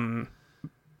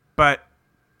 But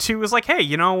 2 was like, hey,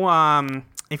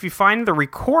 if you find the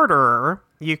recorder,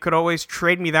 you could always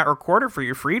trade me that recorder for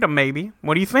your freedom, maybe.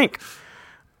 What do you think?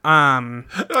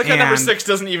 Number 6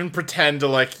 doesn't even pretend to,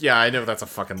 like, yeah, I know that's a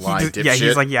fucking lie, dipshit. Yeah,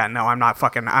 he's like, yeah, no, I'm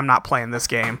not playing this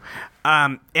game.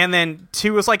 And then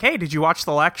 2 was like, hey, did you watch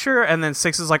the lecture? And then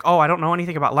 6 is like, oh, I don't know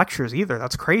anything about lectures either.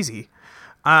 That's crazy.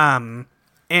 And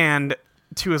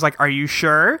 2 is like, are you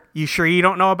sure? You sure you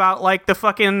don't know about, like, the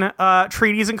fucking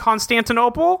treaties in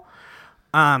Constantinople?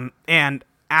 And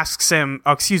asks him,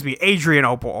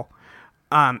 Adrianople.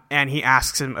 And he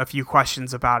asks him a few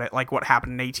questions about it, like what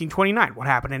happened in 1829, what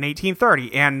happened in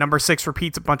 1830, and number 6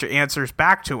 repeats a bunch of answers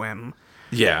back to him.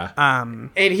 Yeah.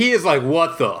 And he is like,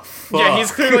 what the fuck? Yeah,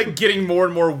 he's clearly like getting more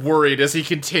and more worried as he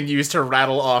continues to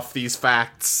rattle off these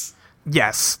facts.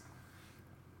 Yes.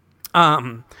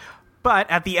 But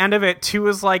at the end of it, 2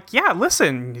 is like, yeah,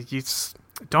 listen,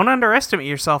 don't underestimate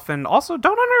yourself, and also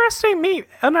don't underestimate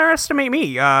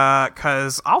me,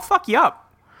 because I'll fuck you up.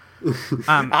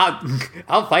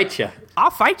 I'll fight you. I'll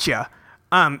fight you.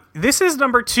 This is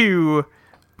number 2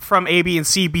 from A, B, and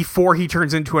C before he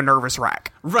turns into a nervous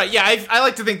wreck. Right, yeah, I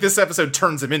like to think this episode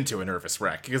turns him into a nervous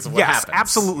wreck because of what happens. Yes,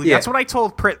 absolutely. Yeah. That's what I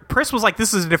told Pris. Pris was like,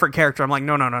 this is a different character. I'm like,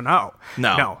 no.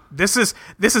 This is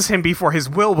him before his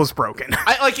will was broken.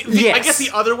 I guess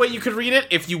the other way you could read it,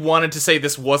 if you wanted to say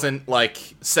this wasn't, like,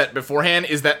 set beforehand,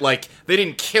 is that, like, they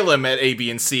didn't kill him at A,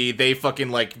 B, and C. They fucking,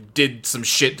 like, did some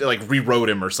shit, like, rewrote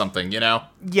him or something, you know?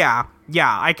 Yeah,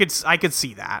 I could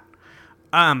see that.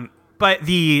 But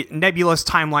the nebulous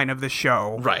timeline of the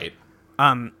show, right?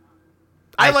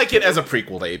 I like it as a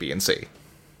prequel to A, B, and C.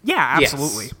 Yeah,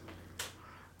 absolutely.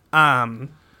 Yes.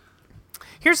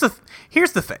 Here's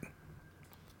the thing.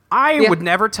 I would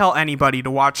never tell anybody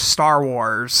to watch Star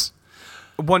Wars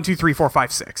 1, 2, 3, 4,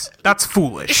 5, 6. That's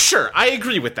foolish. Sure, I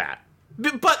agree with that.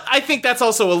 But I think that's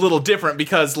also a little different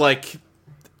because, like,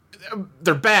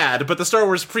 they're bad, but the Star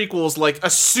Wars prequels, like,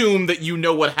 assume that you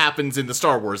know what happens in the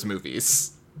Star Wars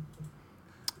movies.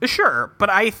 Sure, but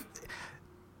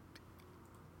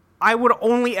I would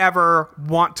only ever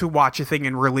want to watch a thing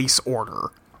in release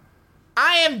order.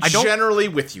 I am generally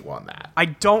with you on that. I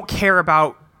don't care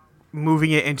about moving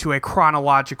it into a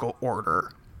chronological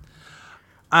order.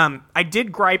 I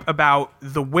did gripe about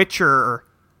The Witcher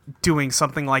doing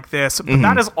something like this, but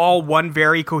that is all one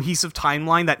very cohesive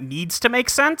timeline that needs to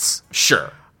make sense.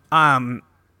 Sure.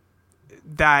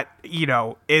 That,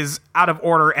 is out of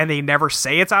order, and they never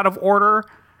say it's out of order.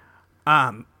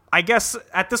 I guess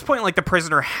at this point, like, The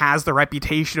Prisoner has the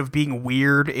reputation of being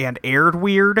weird and aired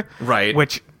weird. Right.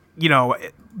 Which, you know,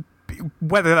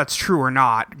 whether that's true or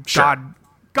not, Sure.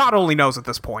 God only knows at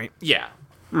this point. Yeah.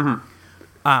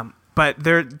 But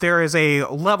there is a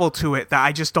level to it that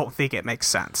I just don't think it makes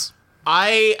sense.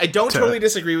 I don't totally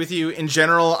disagree with you. In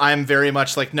general, I'm very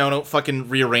much like, no, don't fucking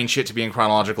rearrange shit to be in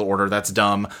chronological order. That's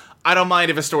dumb. I don't mind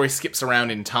if a story skips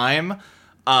around in time.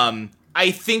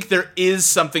 I think there is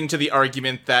something to the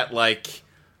argument that, like,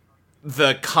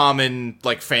 the common,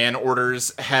 like, fan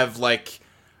orders have, like,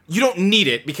 you don't need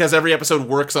it because every episode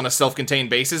works on a self-contained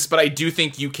basis, but I do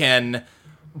think you can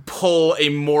pull a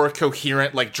more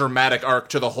coherent, like, dramatic arc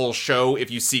to the whole show if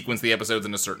you sequence the episodes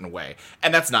in a certain way.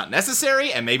 And that's not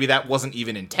necessary, and maybe that wasn't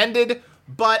even intended,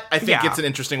 but I think it's an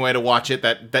interesting way to watch it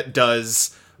that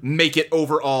does make it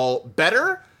overall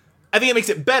better. I think it makes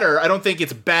it better. I don't think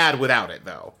it's bad without it,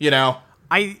 though, you know?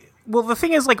 Well, the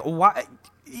thing is, like, why...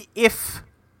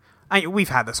 We've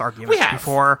had this argument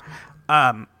before.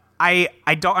 I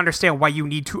don't understand why you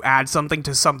need to add something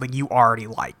to something you already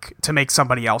like to make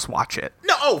somebody else watch it.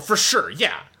 No, for sure,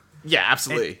 yeah. Yeah,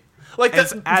 absolutely.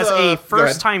 As a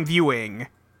first-time viewing,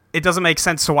 it doesn't make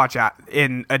sense to watch it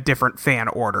in a different fan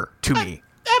order, to me.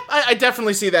 I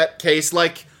definitely see that case.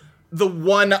 Like, the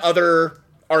one other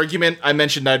argument I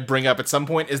mentioned I'd bring up at some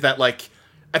point is that, like,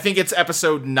 I think it's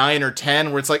episode 9 or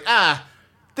 10 where it's like,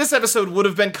 this episode would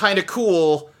have been kind of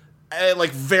cool,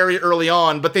 like, very early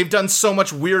on, but they've done so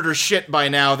much weirder shit by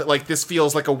now that, like, this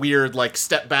feels like a weird, like,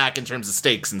 step back in terms of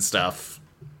stakes and stuff.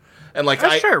 And, like,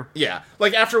 sure. Yeah.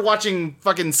 Like, after watching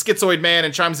fucking Schizoid Man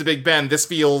and Chimes of Big Ben, this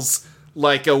feels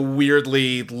like a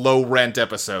weirdly low-rent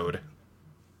episode.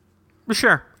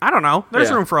 Sure. I don't know.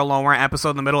 There's room for a low-rent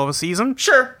episode in the middle of a season.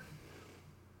 Sure.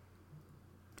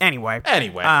 Anyway.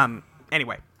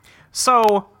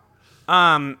 So,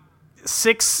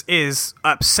 Six is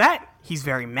upset. He's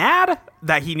very mad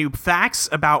that he knew facts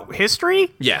about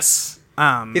history. Yes.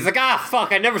 He's like,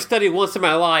 fuck, I never studied once in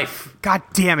my life. God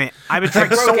damn it. I've been trying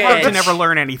so hard to never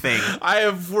learn anything. I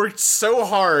have worked so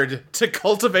hard to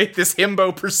cultivate this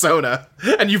himbo persona,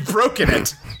 and you've broken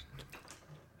it.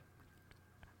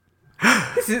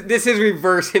 This is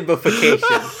reverse himbofication.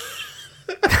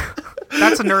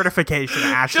 That's a nerdification,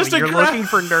 Ashley. You're looking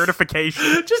for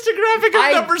nerdification. Just a graphic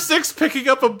of number 6 picking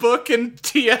up a book and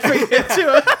TFing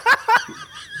into it.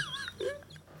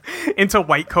 Into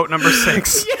white coat number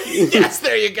 6. Yes,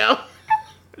 there you go.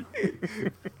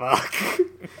 Fuck.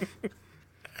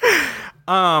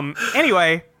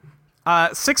 Anyway,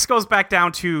 Six goes back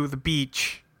down to the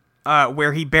beach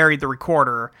where he buried the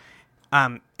recorder,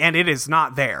 and it is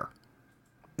not there.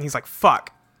 And he's like,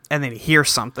 fuck. And then he hears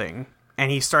something,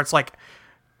 and he starts, like,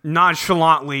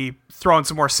 nonchalantly throwing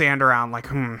some more sand around, like,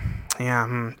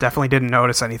 definitely didn't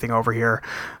notice anything over here.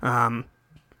 I'm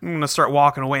gonna start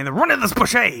walking away and then run to this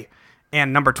bush, hey!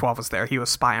 And number 12 was there. He was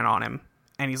spying on him.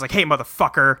 And he's like, hey,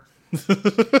 motherfucker,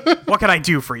 what can I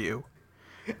do for you?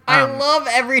 I love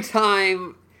every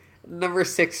time number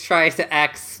 6 tries to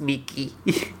act sneaky.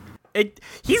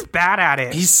 He's bad at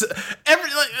it. He's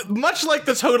much like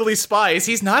the Totally Spies,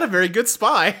 he's not a very good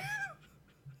spy.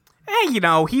 You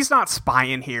know, he's not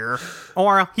spying here.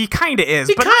 Or he kind of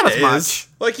is, but not as much.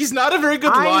 Like, he's not a very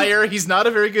good liar. He's not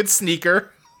a very good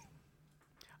sneaker.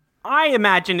 I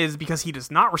imagine is because he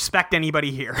does not respect anybody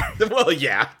here. Well,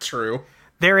 yeah, true.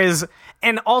 There is,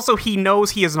 and also he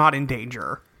knows he is not in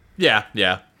danger. Yeah.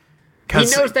 He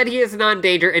knows that he is not in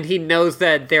danger, and he knows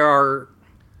that there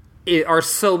are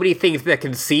so many things that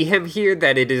can see him here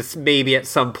that it is maybe at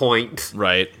some point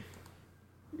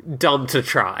dumb to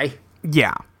try.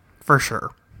 Yeah, for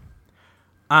sure.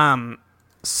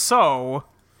 So,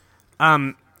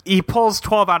 he pulls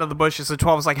 12 out of the bushes, and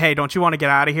 12 is like, hey, don't you want to get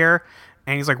out of here?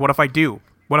 And he's like, what if I do?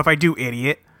 What if I do,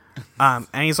 idiot? And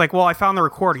he's like, well, I found the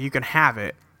recorder. You can have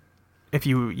it if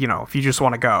you just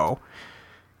want to go.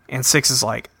 And 6 is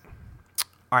like,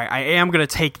 all right, I am going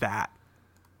to take that,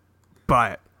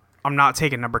 but I'm not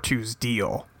taking number 2's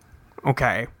deal.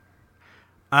 Okay.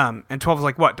 And 12 is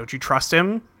like, what? Don't you trust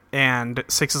him? And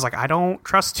 6 is like, I don't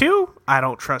trust 2. I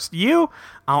don't trust you.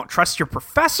 I don't trust your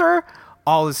professor.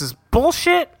 All this is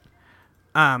bullshit.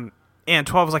 And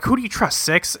 12 is like, who do you trust,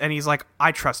 6? And he's like,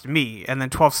 I trust me. And then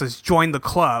 12 says, join the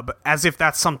club, as if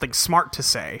that's something smart to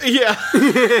say. Yeah.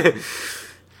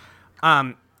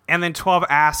 And then 12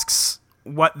 asks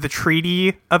what the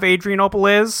Treaty of Adrianople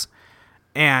is.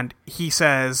 And he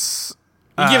says...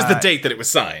 He gives the date that it was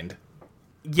signed.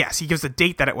 Yes, he gives the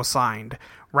date that it was signed,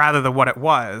 rather than what it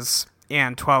was.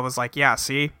 And 12 is like, yeah,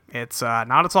 see, it's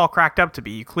not it's all cracked up to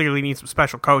be. You clearly need some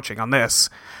special coaching on this.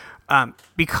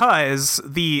 Because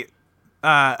the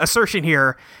assertion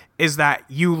here is that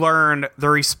you learn the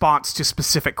response to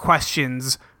specific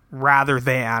questions rather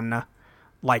than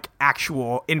like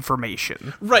actual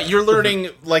information. Right, you're learning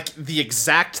like the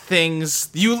exact things.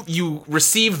 You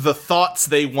receive the thoughts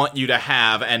they want you to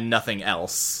have and nothing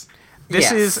else.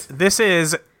 This is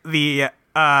the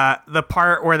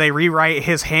part where they rewrite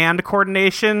his hand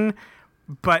coordination,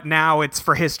 but now it's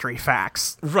for history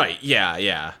facts. Right,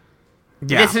 yeah.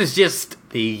 This is just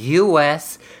the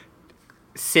U.S.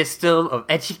 system of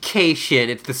education.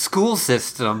 It's the school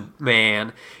system,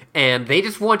 man. And they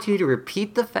just want you to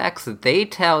repeat the facts that they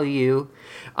tell you.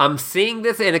 I'm seeing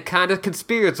this in a kind of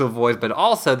conspiratorial voice, but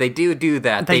also they do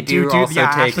that. They do also take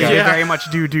actually, they very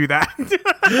much do that.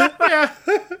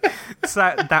 It's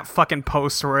that fucking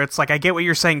post where it's like, I get what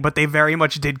you're saying, but they very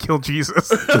much did kill Jesus.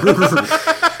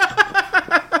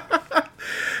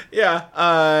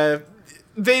 Yeah.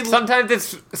 Sometimes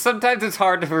it's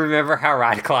hard to remember how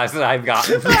radicalized I've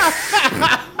gotten.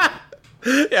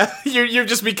 Yeah, you've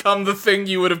just become the thing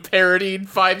you would have parodied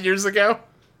 5 years ago.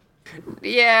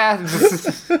 Yeah.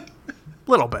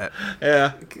 Little bit.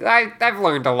 Yeah. I've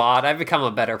learned a lot. I've become a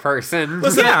better person.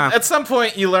 Listen, at some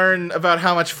point you learn about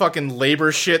how much fucking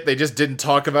labor shit they just didn't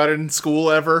talk about it in school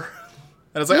ever.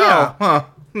 And it's like,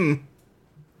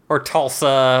 Or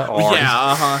Tulsa, or...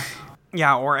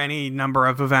 Yeah, or any number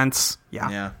of events.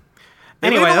 Yeah. They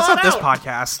anyway, that's not this out.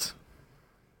 podcast.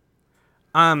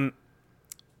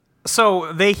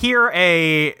 So they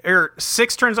hear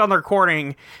Six turns on the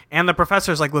recording, and the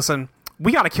professor's like, listen,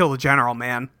 we gotta kill the general,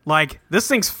 man. Like, this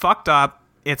thing's fucked up.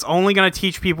 It's only gonna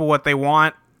teach people what they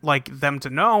want, like, them to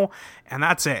know, and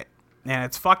that's it. And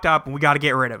it's fucked up, and we gotta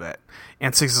get rid of it.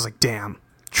 And Six is like, damn,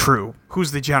 true.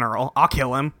 Who's the general? I'll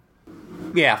kill him.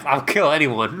 Yeah, I'll kill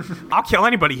anyone. I'll kill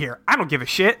anybody here. I don't give a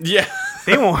shit. Yeah.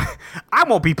 I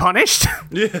won't be punished.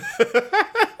 Yeah.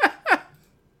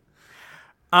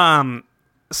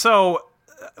 So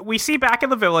we see back in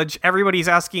the village, everybody's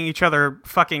asking each other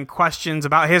fucking questions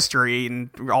about history and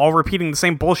all repeating the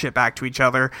same bullshit back to each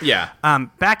other. Yeah.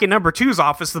 Back in number 2's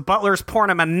office, the butler's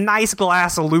pouring him a nice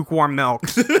glass of lukewarm milk.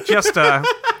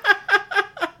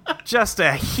 Just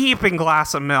a heaping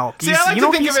glass of milk. See, I like to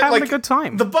think he's of it having like a good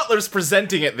time. The butler's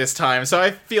presenting it this time, so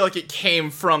I feel like it came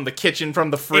from the kitchen, from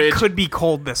the fridge. It could be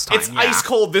cold this time. It's ice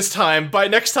cold this time. By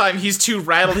next time, he's too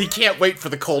rattled. He can't wait for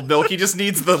the cold milk. He just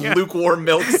needs the lukewarm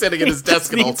milk sitting at his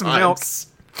desk at all times.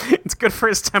 Milk. It's good for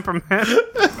his temperament.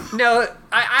 No,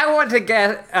 I want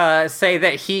to say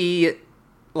that he,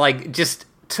 like, just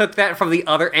took that from the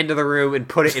other end of the room and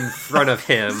put it in front of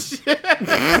him.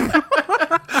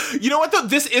 You know what, though?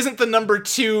 This isn't the number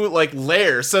 2, like,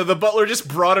 lair, so the butler just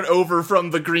brought it over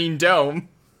from the Green Dome.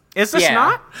 Is this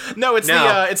not? No, it's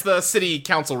the city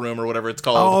council room or whatever it's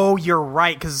called. Oh, you're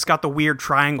right, because it's got the weird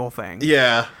triangle thing.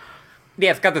 Yeah.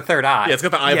 Yeah, it's got the third eye. Yeah, it's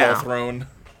got the eyeball throne.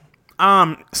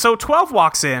 So 12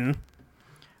 walks in,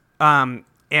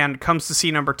 and comes to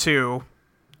see number 2,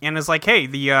 and is like, hey,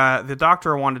 the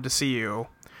doctor wanted to see you.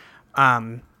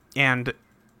 And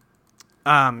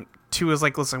 2 is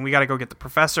like, listen, we gotta go get the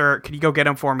professor. Can you go get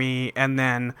him for me? And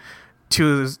then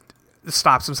 2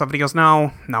 stops himself and he goes,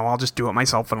 no, I'll just do it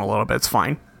myself in a little bit. It's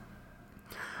fine.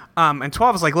 And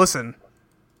 12 is like, listen,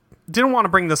 didn't want to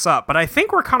bring this up, but I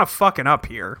think we're kind of fucking up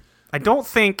here. I don't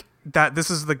think that this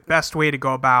is the best way to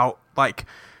go about, like,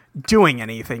 doing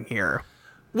anything here.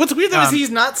 What's weird though is he's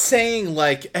not saying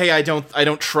like, "Hey, I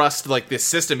don't trust like this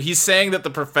system." He's saying that the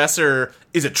professor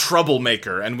is a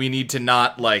troublemaker, and we need to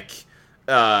not like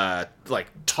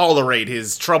tolerate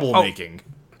his troublemaking.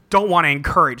 Don't want to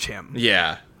encourage him.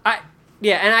 Yeah.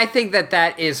 And I think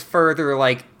that is further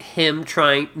like him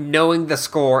knowing the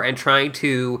score and trying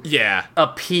to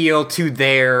appeal to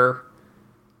their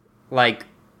like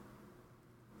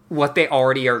what they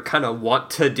already are kind of want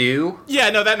to do. Yeah,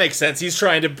 no, that makes sense. He's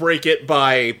trying to break it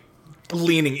by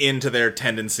leaning into their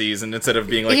tendencies, and instead of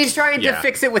being like... He's trying to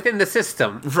fix it within the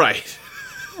system. Right.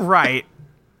 Right.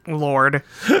 Lord.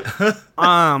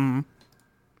 And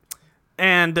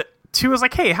 2 is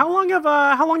like, hey, how long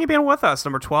you been with us,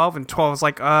 number 12? And 12 is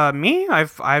like, me?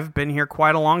 I've been here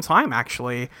quite a long time,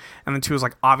 actually. And then 2 is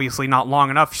like, obviously not long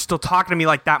enough. You're still talking to me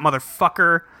like that,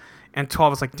 motherfucker. And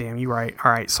 12 is like, damn, you right. All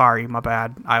right, sorry, my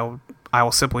bad. I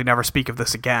will simply never speak of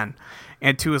this again.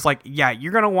 And 2 is like, yeah,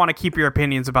 you're going to want to keep your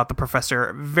opinions about the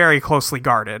professor very closely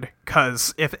guarded,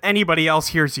 because if anybody else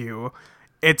hears you,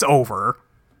 it's over.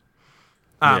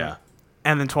 And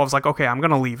then 12 is like, okay, I'm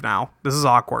going to leave now. This is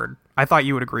awkward. I thought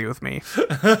you would agree with me.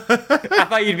 I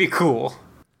thought you'd be cool.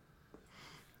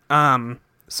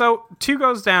 So 2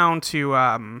 goes down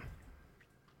to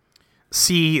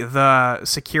see the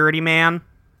security man.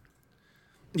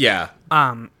 Yeah.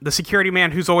 The security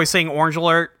man who's always saying orange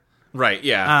alert. Right,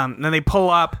 yeah. Then they pull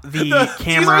up the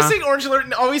camera. He's always saying orange alert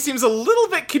and always seems a little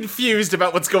bit confused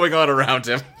about what's going on around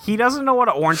him. He doesn't know what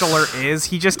an orange alert is.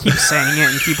 He just keeps saying it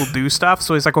and people do stuff.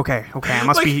 So he's like, okay, I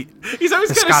must be... He's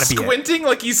always kind of squinting,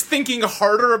 like he's thinking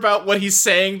harder about what he's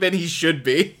saying than he should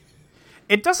be.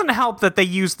 It doesn't help that they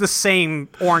use the same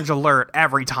orange alert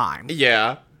every time.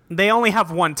 Yeah. They only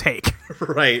have one take.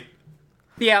 Right.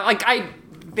 Yeah, like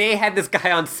they had this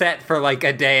guy on set for like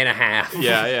a day and a half.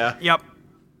 Yeah. Yep.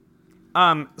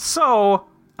 So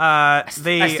I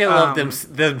still love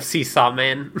them seesaw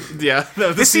men. Yeah,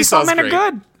 the seesaw men are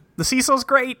good. The seesaw's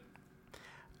great.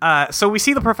 So we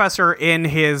see the professor in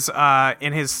his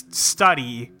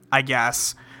study, I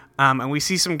guess, and we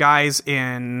see some guys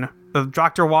in. The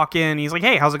doctor walk in. He's like,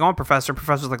 "Hey, how's it going, Professor?"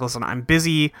 Professor's like, "Listen, I'm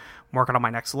busy. I'm working on my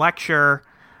next lecture."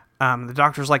 The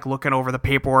doctor's like looking over the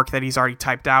paperwork that he's already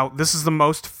typed out. This is the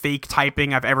most fake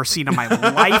typing I've ever seen in my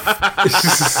life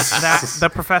that the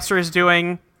professor is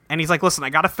doing. And he's like, listen, I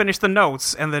got to finish the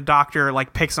notes. And the doctor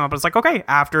like picks him up and is like, okay,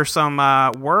 after some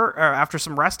after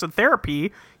some rest and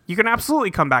therapy, you can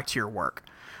absolutely come back to your work.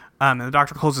 And the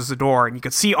doctor closes the door, and you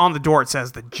can see on the door it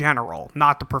says the general,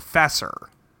 not the professor.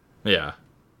 Yeah.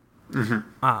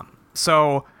 Mm-hmm.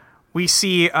 So we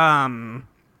see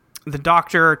the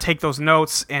doctor take those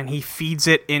notes, and he feeds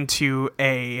it into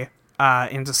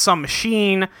into some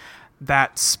machine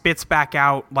that spits back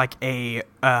out like a it's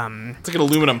like an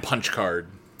aluminum punch card.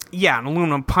 Yeah, an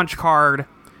aluminum punch card.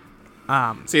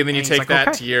 See, and then you take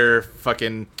that to your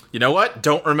fucking... You know what?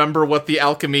 Don't remember what the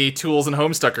alchemy tools and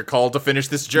Homestuck are called to finish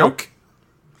this joke.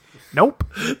 Nope.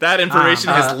 That information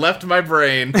has left my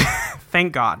brain.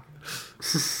 Thank God.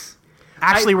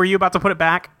 Actually, were you about to put it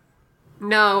back?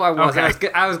 No, I wasn't.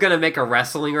 Okay. I was going to make a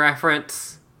wrestling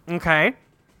reference. Okay.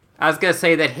 I was going to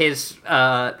say that his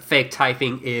fake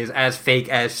typing is as fake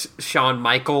as Shawn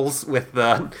Michaels with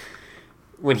the...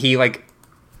 When he, like...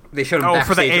 They showed him backstage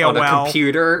for the AOL. On the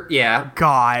computer. Yeah.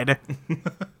 God.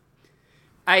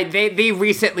 They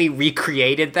recently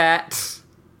recreated that.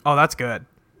 Oh, that's good.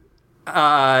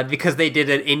 Because they did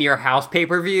an In Your House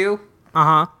pay-per-view.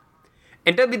 Uh-huh.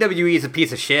 And WWE is a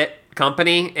piece of shit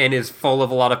company and is full of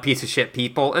a lot of piece of shit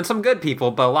people. And some good people,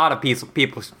 but a lot of piece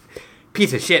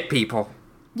of shit people.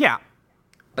 Yeah.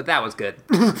 But that was good.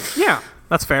 Yeah,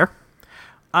 that's fair.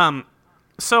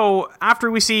 So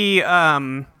after we see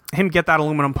him get that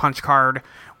aluminum punch card,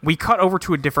 we cut over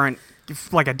to a different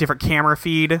camera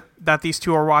feed that these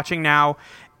two are watching now,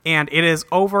 and it is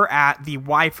over at the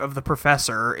wife of the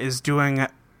professor is doing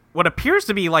what appears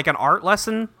to be like an art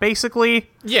lesson, basically.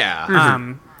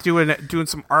 Yeah. Doing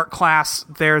some art class.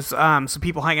 There's some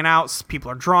people hanging out, some people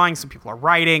are drawing, some people are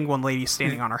writing, one lady's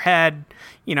standing on her head,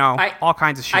 all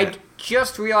kinds of shit. I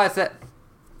just realized that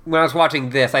when I was watching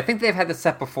this, I think they've had this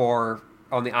set before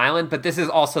on the island, but this is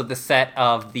also the set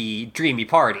of the Dreamy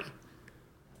Party.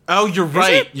 Oh, you're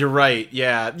right. You're right.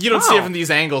 Yeah. You don't see it from these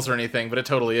angles or anything, but it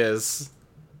totally is.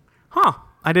 Huh.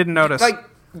 I didn't notice. Like,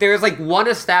 there's like one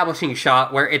establishing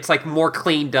shot where it's like more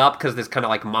cleaned up because there's kind of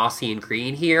like mossy and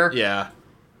green here. Yeah.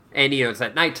 And, it's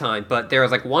at nighttime, but there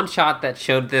was like one shot that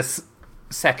showed this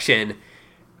section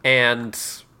and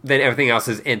then everything else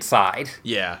is inside.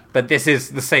 Yeah. But this is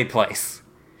the same place.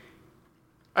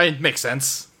 It makes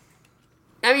sense.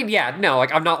 I mean, yeah, no,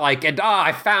 like, I'm not like,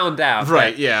 I found out.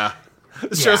 Right, yeah.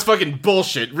 This show's fucking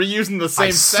bullshit. Reusing the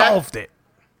same set. I solved it.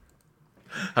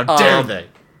 How dare they?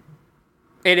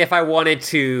 And if I wanted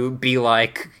to be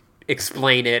like,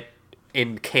 explain it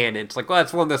in canon, it's like, well,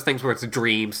 that's one of those things where it's a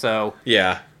dream, so...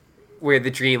 Yeah. Where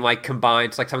the dream, like,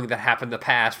 combines, like, something that happened in the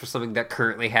past with something that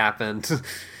currently happened.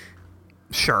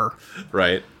 Sure.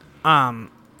 Right.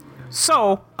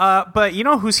 So, but you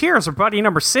know who's here is our buddy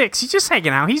number 6. He's just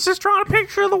hanging out. He's just drawing a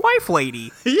picture of the wife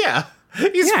lady. Yeah.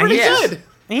 He's pretty good.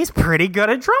 He's pretty good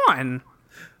at drawing.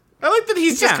 I like that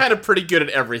he's just kind of pretty good at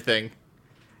everything.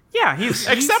 Yeah,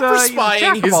 Except for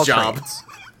spying his job.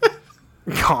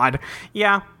 God.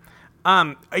 Yeah.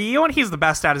 You know what he's the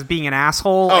best at is being an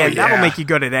asshole, and that'll make you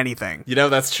good at anything.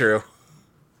 That's true.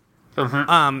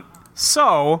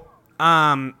 So,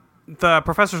 the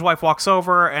professor's wife walks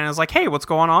over and is like, hey, what's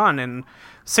going on? And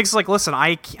Six is like, listen,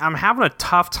 I'm having a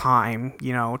tough time,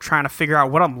 trying to figure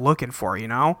out what I'm looking for,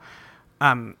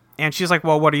 and she's like,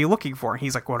 well, what are you looking for? And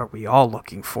he's like, what are we all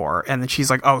looking for? And then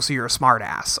she's like, oh, so you're a smart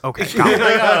ass. Okay, got it.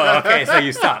 Oh, okay, so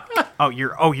you stopped.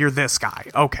 You're this guy.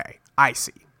 Okay, I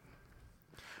see.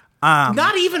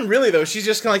 Not even really, though. She's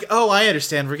just kind of like, oh, I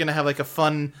understand. We're going to have like a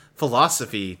fun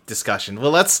philosophy discussion.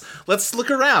 Well, let's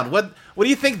look around. What do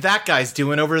you think that guy's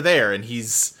doing over there? And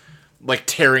he's like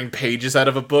tearing pages out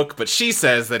of a book, but she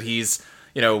says that he's,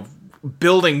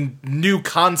 building new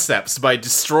concepts by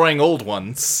destroying old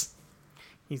ones.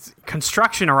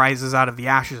 construction arises out of the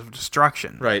ashes of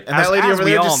destruction. Right, and that lady over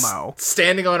there just know.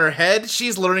 Standing on her head,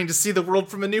 she's learning to see the world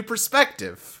from a new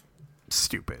perspective.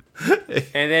 Stupid.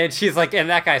 And then she's like, and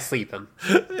that guy's sleeping.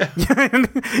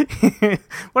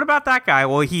 What about that guy?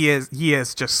 Well, he is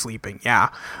just sleeping, yeah.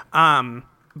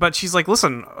 But she's like,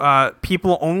 listen,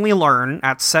 people only learn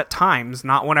at set times,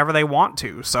 not whenever they want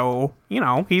to. So,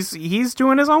 he's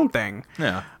doing his own thing.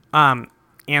 Yeah.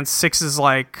 And Six is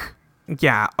like,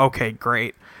 yeah, okay,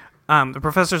 great. The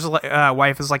professor's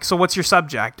wife is like, so what's your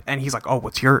subject? And he's like, oh,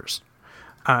 what's yours?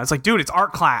 It's like, dude, it's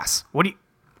art class. What do you...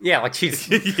 Yeah, like she's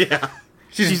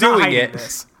she's doing it.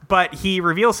 This. But he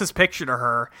reveals his picture to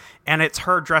her, and it's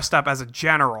her dressed up as a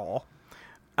general.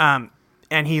 And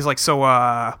he's like,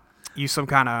 so you some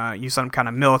kind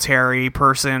of military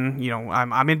person?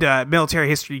 I'm into military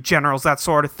history, generals, that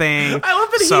sort of thing. I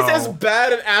love that he's as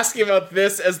bad at asking about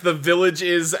this as the village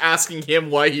is asking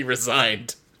him why he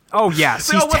resigned. Oh, yes,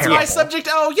 so what's terrible. My subject?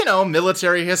 Oh,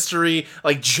 military history,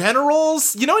 like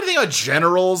generals. You know anything about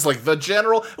generals? Like the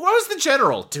general? What was the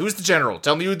general? Who's the general?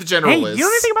 Tell me who the general is. You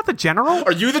know anything about the general?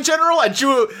 Are you the general? I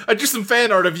drew some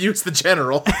fan art of you as the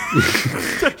general.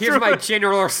 Here's my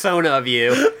general persona of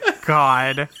you.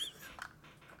 God.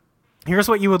 Here's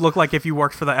what you would look like if you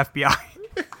worked for the FBI.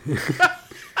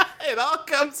 It all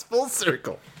comes full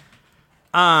circle.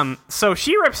 So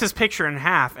she rips his picture in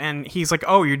half, and he's like,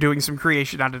 oh, you're doing some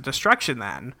creation out of destruction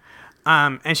then.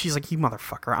 And she's like, you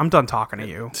motherfucker, I'm done talking to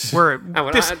you. I'm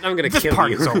gonna kill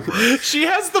you. Is over. She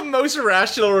has the most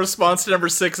rational response to number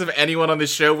 6 of anyone on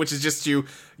this show, which is just to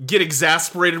get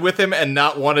exasperated with him and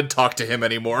not want to talk to him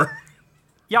anymore.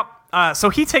 Yep. So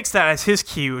he takes that as his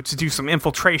cue to do some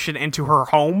infiltration into her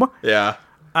home. Yeah.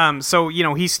 So,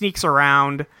 he sneaks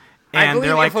around, and I believe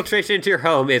they're like, infiltration into your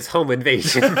home is home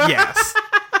invasion. Yes.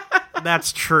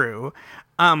 That's true.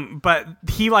 But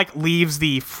he, leaves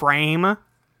the frame.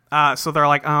 So they're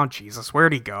like, oh, Jesus,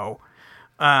 where'd he go?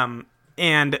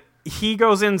 And he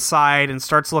goes inside and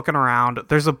starts looking around.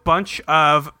 There's a bunch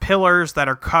of pillars that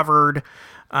are covered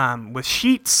with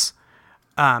sheets.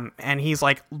 And he's,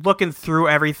 looking through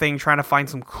everything, trying to find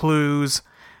some clues.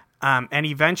 And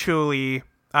eventually,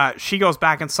 she goes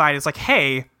back inside. It's like,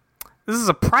 hey, this is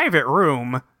a private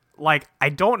room. I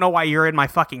don't know why you're in my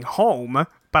fucking home,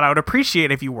 but I would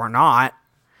appreciate if you were not.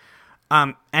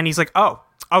 And he's like, oh,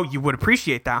 you would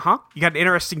appreciate that, huh? You got an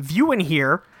interesting view in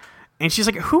here. And she's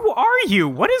like, who are you?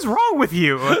 What is wrong with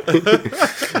you?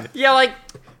 Yeah,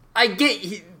 I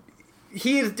get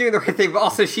he is doing the right thing, but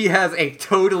also she has a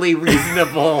totally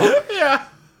reasonable... Yeah.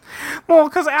 Well,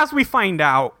 because as we find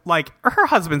out, her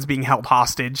husband's being held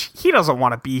hostage. He doesn't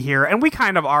want to be here, and we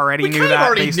kind of already knew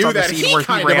that. He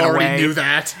kind of already knew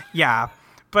that. Yeah,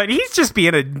 but he's just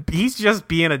being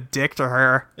a dick to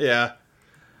her. Yeah.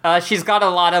 She's got a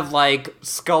lot of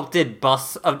sculpted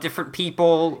busts of different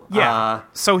people. Yeah.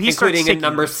 So he including a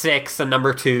number 6 and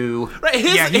number 2. Right.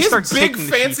 His big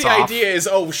fancy idea is,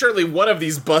 surely one of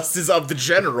these busts is of the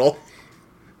general.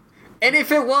 And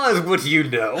if it was, would you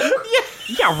know?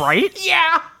 Yeah, right?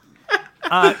 Yeah.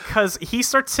 Because he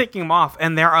starts taking them off,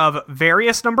 and they're of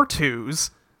various number 2s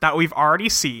that we've already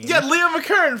seen. Yeah, Leo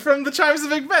McKern from The Chimes of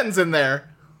Big Ben's in there.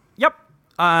 Yep.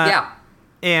 Yeah.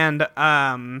 And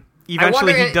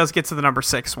eventually he does get to the number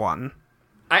 6 one.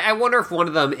 I wonder if one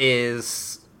of them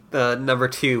is the number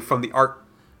 2 from the art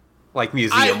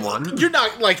museum one. You're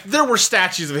not there were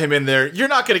statues of him in there. You're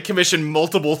not going to commission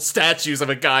multiple statues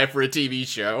of a guy for a TV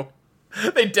show.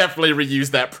 They definitely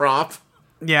reused that prop.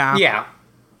 Yeah. Yeah.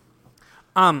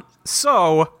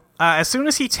 So, as soon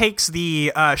as he takes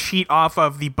the sheet off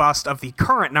of the bust of the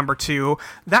current number 2,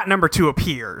 that number 2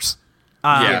 appears.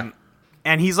 Yeah.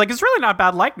 And he's like, it's really not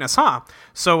bad likeness, huh?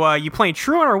 So, you playing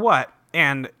truant or what?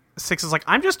 And 6 is like,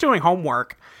 I'm just doing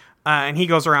homework. And he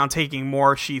goes around taking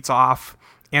more sheets off.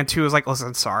 And 2 is like,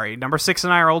 listen, sorry. Number 6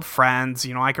 and I are old friends.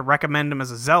 I could recommend him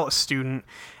as a zealous student.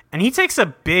 And he takes a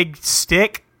big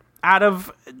stick out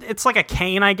of, it's like a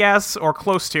cane, I guess, or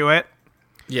close to it.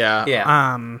 Yeah.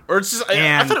 Yeah. Or it's just,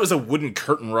 I thought it was a wooden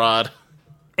curtain rod.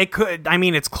 It could,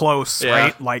 it's close,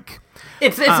 right?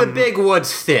 It's a big wood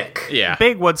stick. Yeah.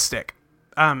 Big wood stick.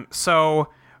 So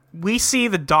we see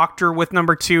the doctor with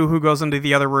number 2 who goes into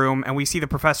the other room, and we see the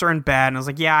professor in bed, and I was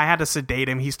like, yeah, I had to sedate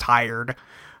him. He's tired.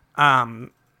 And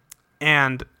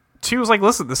 2 was like,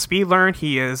 listen, the speed learned.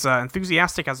 He is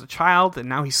enthusiastic as a child, and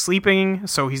now he's sleeping,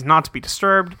 so he's not to be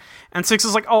disturbed. And 6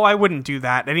 is like, oh, I wouldn't do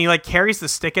that. And he carries the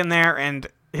stick in there, and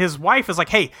his wife is like,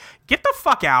 hey, get the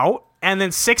fuck out. And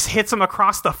then 6 hits him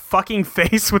across the fucking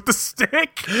face with the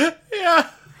stick. Yeah.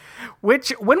 Which,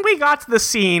 when we got to the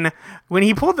scene, when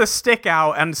he pulled the stick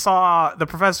out and saw the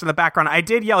professor in the background, I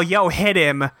did yell, yo, hit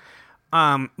him.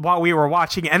 while we were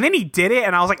watching, and then he did it,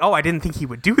 and I was like, oh, I didn't think he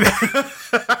would do that.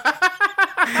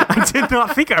 I did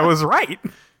not think I was right.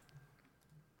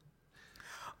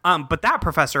 But that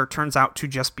professor turns out to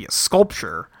just be a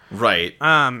sculpture. Right.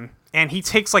 And he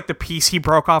takes, like, the piece he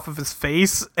broke off of his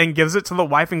face and gives it to the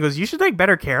wife and goes, you should take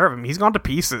better care of him. He's gone to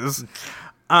pieces.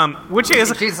 Which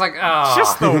is she's like, oh.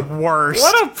 just the worst.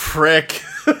 What a prick.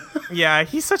 Yeah,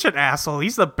 he's such an asshole.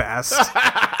 He's the best.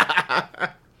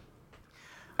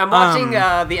 I'm watching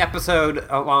the episode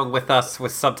along with us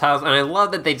with subtitles, and I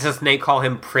love that they just name call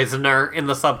him Prisoner in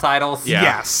the subtitles. Yeah.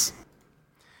 Yes.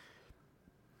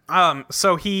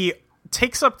 So he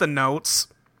takes up the notes,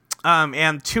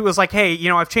 and 2 is like, hey,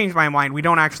 I've changed my mind. We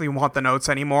don't actually want the notes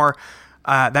anymore.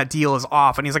 That deal is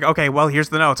off. And he's like, okay, well, here's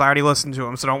the notes. I already listened to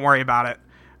them, so don't worry about it.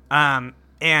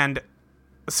 And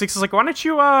 6 is like, why don't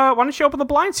you open the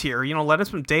blinds here? Let in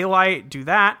some daylight, do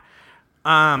that.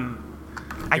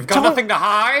 You've got nothing to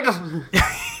hide?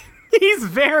 He's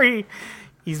very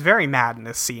mad in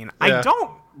this scene. Yeah. I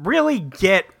don't really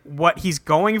get what he's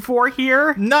going for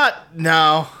here.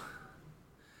 No.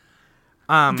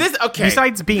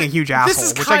 Besides being a huge asshole,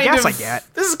 which I guess I get.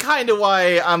 This is kind of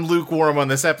why I'm lukewarm on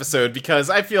this episode, because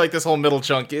I feel like this whole middle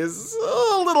chunk is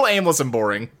a little aimless and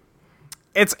boring.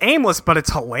 It's aimless, but it's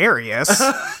hilarious.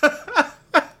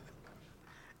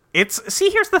 Here's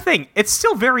the thing. It's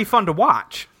still very fun to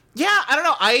watch. Yeah, I don't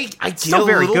know. I get a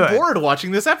little bored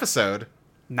watching this episode.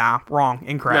 Nah, wrong.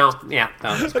 Incorrect. No,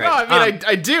 that's great. No, I mean,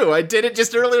 I do. I did it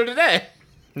just earlier today.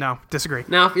 No, disagree.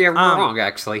 No, you're wrong,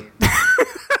 actually.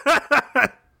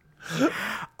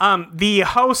 The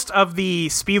host of the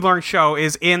SpeedLearn show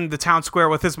is in the town square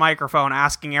with his microphone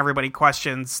asking everybody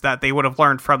questions that they would have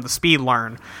learned from the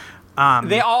SpeedLearn.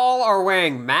 They all are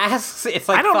wearing masks. It's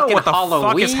like I don't know what the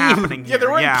Halloween. fuck is happening here. Yeah,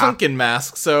 they're wearing pumpkin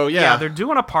masks, so yeah. Yeah, they're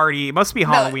doing a party. It must be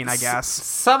Halloween, I guess.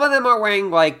 Some of them are wearing,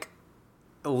 like,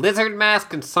 lizard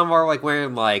masks, and some are, like,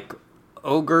 wearing, like,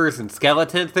 ogres and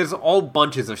skeletons. There's all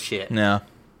bunches of shit. Yeah.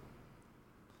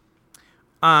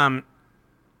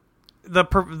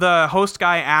 The host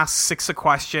guy asks 6 a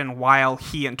question while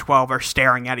he and 12 are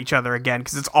staring at each other again,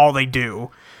 because it's all they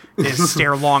do is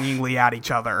stare longingly at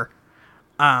each other.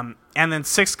 And then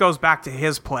 6 goes back to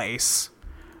his place,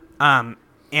 and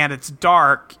it's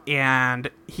dark, and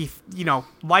he,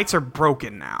 lights are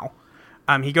broken now.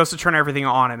 He goes to turn everything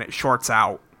on, and it shorts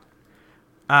out.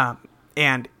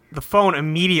 And the phone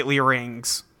immediately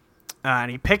rings, and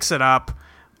he picks it up,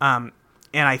 and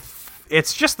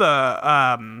it's just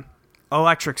the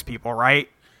electrics people, right?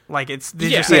 Like, they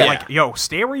just say, like, yo,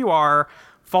 stay where you are.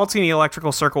 Faults in the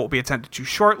electrical circuit will be attended to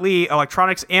shortly.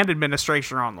 Electronics and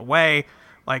administration are on the way.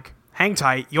 Like, hang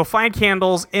tight. You'll find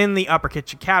candles in the upper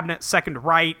kitchen cabinet, second to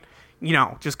right.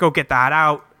 Just go get that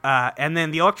out. And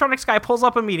then the electronics guy pulls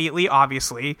up immediately,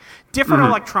 obviously. Different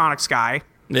electronics guy.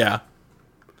 Yeah.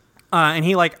 And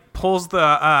he, like, pulls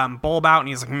the bulb out, and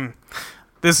he's like,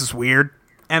 this is weird.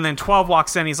 And then 12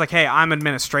 walks in, he's like, hey, I'm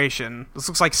administration. This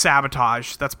looks like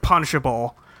sabotage. That's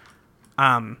punishable.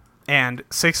 And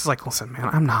 6 is like, listen, man,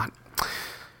 I'm not...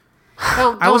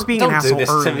 I was being an asshole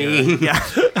earlier. Yeah,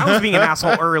 I was being an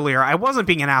asshole earlier. I wasn't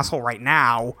being an asshole right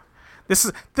now. This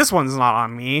one's not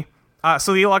on me.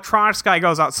 So the electronics guy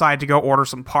goes outside to go order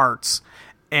some parts,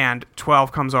 and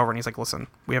 12 comes over and he's like, listen,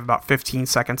 we have about 15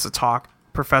 seconds to talk.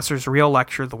 Professor's real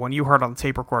lecture, the one you heard on the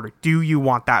tape recorder, do you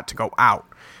want that to go out?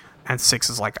 And 6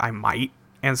 is like, I might.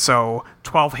 And so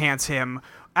 12 hands him,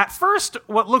 at first,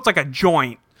 what looked like a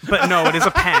joint, but no, it is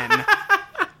a pen.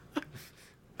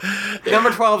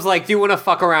 Number 12's like, do you want to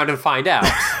fuck around and find out?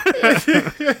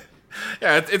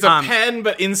 Yeah, it's a pen,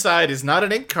 but inside is not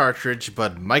an ink cartridge,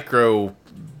 but microfilm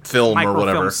or whatever.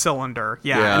 Microfilm cylinder,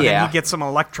 yeah. And then you get some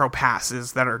electro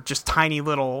passes that are just tiny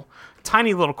little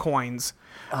coins.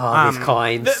 Oh, these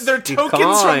coins. They're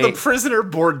tokens from the Prisoner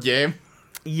board game.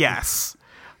 Yes.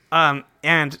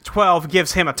 And 12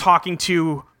 gives him a talking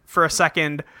to for a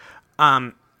second,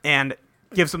 and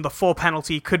gives him the full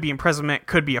penalty. Could be imprisonment,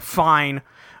 could be a fine.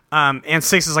 And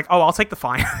 6 is like, oh, I'll take the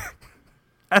fine.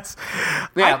 I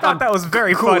thought that was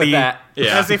very cool funny. Yeah.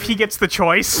 As if he gets the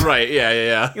choice. Right,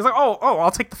 yeah. He's like, oh,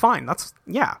 I'll take the fine.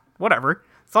 Whatever.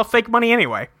 It's all fake money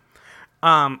anyway.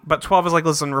 But 12 is like,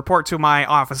 listen, report to my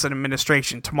office and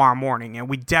administration tomorrow morning, and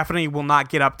we definitely will not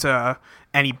get up to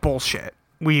any bullshit.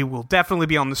 We will definitely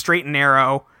be on the straight and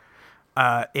narrow,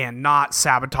 and not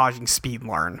sabotaging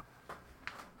SpeedLearn.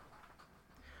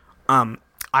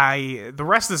 The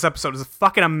rest of this episode is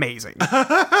fucking amazing.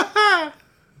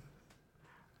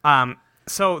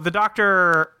 So the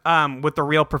doctor, with the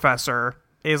real professor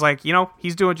is like,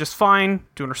 he's doing just fine,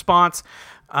 doing response.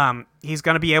 He's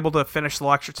going to be able to finish the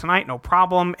lecture tonight, no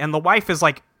problem. And the wife is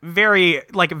very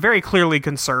clearly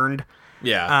concerned.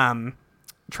 Yeah.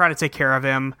 Trying to take care of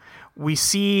him. We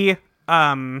see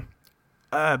the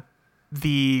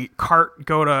cart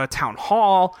go to town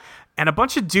hall, and a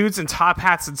bunch of dudes in top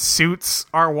hats and suits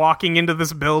are walking into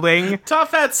this building.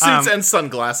 Top hats, suits, and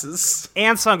sunglasses.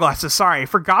 And sunglasses. Sorry, I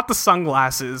forgot the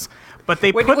sunglasses. But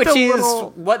they put which the is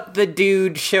little... what the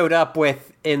dude showed up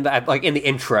with in the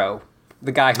intro.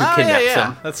 The guy who kidnaps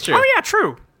him. That's true. Oh yeah,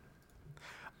 true.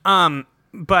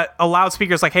 But a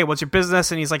loudspeaker's like, "Hey, what's your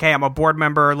business?" And he's like, "Hey, I'm a board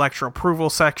member, lecture approval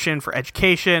section for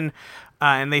education."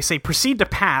 And they say, "Proceed to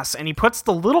pass." And he puts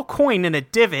the little coin in a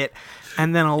divot,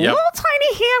 and then a little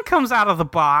tiny hand comes out of the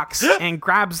box and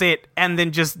grabs it, and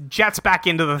then just jets back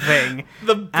into the thing.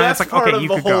 The best part of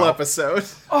the whole episode.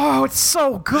 Oh, it's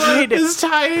so good. This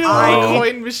tiny little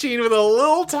coin machine with a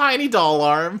little tiny doll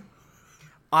arm.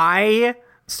 I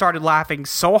started laughing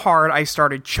so hard I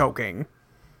started choking.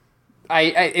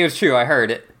 It was true. I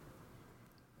heard it.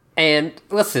 And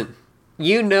listen,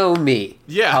 you know me.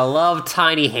 Yeah, I love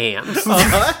tiny hands.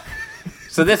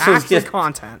 So this was just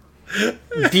content.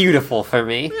 Beautiful for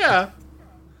me. Yeah.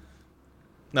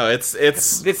 No, it's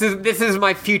this is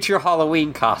my future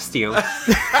Halloween costume.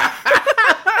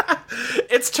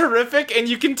 It's terrific, and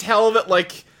you can tell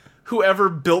that whoever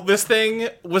built this thing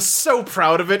was so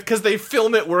proud of it because they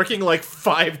film it working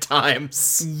 5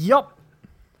 times. Yup.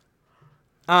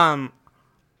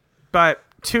 But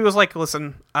 2 is like,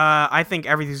 listen, I think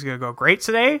everything's gonna go great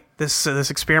today. This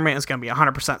experiment is gonna be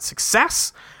 100%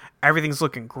 success. Everything's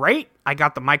looking great. I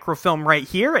got the microfilm right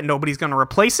here, and nobody's gonna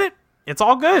replace it. It's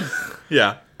all good.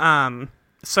 Yeah.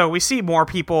 So we see more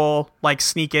people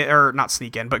sneak in, or not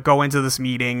sneak in, but go into this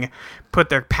meeting, put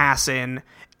their pass in,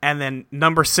 and then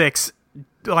number 6,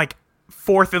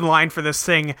 fourth in line for this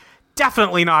thing,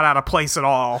 definitely not out of place at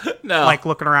all. No.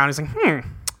 Looking around, he's like,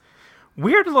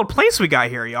 weird little place we got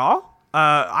here, y'all.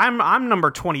 I'm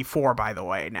number 24, by the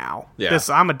way, now. Yeah.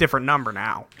 I'm a different number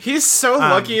now. He's so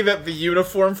lucky that the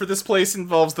uniform for this place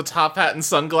involves the top hat and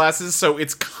sunglasses, so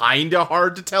it's kinda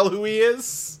hard to tell who he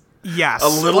is. Yes. A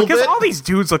little bit. Because all these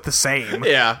dudes look the same.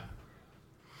 Yeah.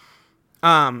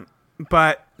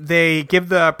 But they give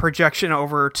the projection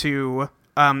over to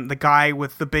the guy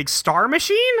with the big star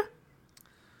machine.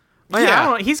 Yeah. I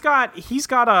don't know. He's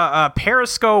got a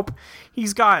periscope.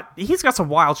 He's got some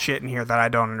wild shit in here that I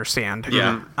don't understand.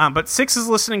 Yeah. But 6 is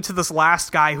listening to this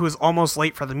last guy who is almost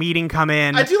late for the meeting come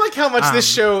in. I do like how much this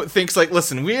show thinks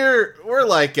listen, we're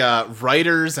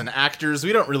writers and actors.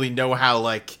 We don't really know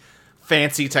how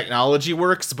fancy technology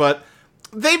works, but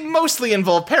they mostly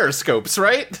involve periscopes,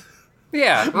 right?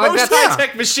 Yeah. Most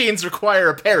high-tech machines require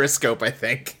a periscope, I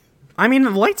think. I mean,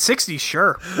 in the late 60s,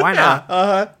 sure. Why not?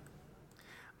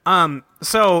 Uh-huh.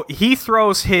 So he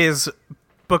throws his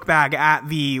book bag at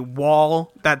the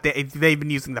wall that they've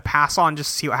been using the pass on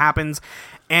just to see what happens.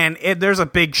 And there's a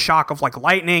big shock of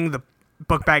lightning. The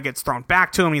book bag gets thrown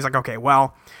back to him. He's like, okay,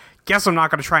 well, guess I'm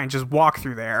not going to try and just walk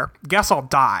through there. Guess I'll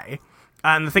die.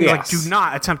 And the thing is, do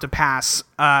not attempt to pass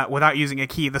without using a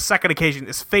key. The second occasion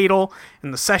is fatal,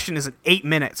 and the session is in 8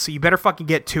 minutes, so you better fucking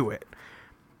get to it.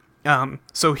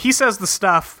 So he says the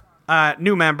stuff,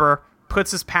 new member, puts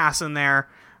his pass in there,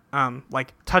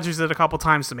 touches it a couple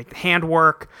times to make the hand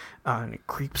work, and it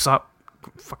creeps up,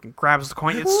 fucking grabs the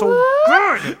coin. It's so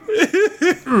good!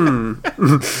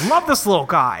 Love this little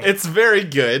guy. It's very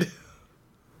good.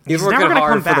 He's working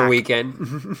hard for the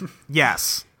weekend.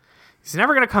 Yes. He's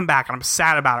never going to come back, and I'm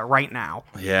sad about it right now.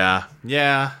 Yeah.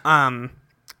 Yeah.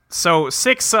 So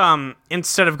 6,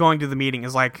 instead of going to the meeting,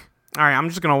 is like, all right, I'm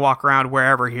just going to walk around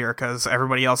wherever here because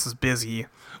everybody else is busy.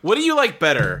 What do you like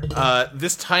better?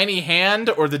 This tiny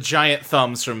hand or the giant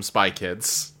thumbs from Spy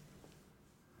Kids?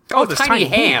 Oh, the tiny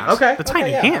hand. Okay. The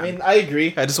tiny hand. I mean, I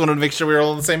agree. I just wanted to make sure we were all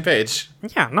on the same page.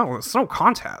 Yeah, no, it's no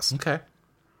contest. Okay.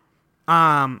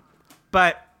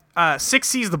 But 6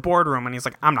 sees the boardroom, and he's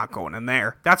like, I'm not going in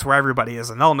there. That's where everybody is,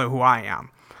 and they'll know who I am.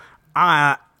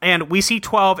 And we see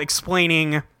 12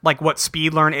 explaining what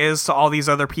SpeedLearn is to all these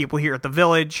other people here at the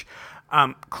village.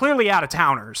 Clearly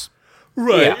out-of-towners.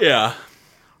 Right, yeah.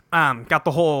 Got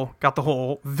the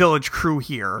whole village crew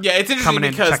here. Yeah, it's interesting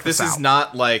because this is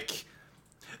not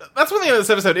that's one thing of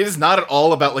this episode. It is not at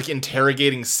all about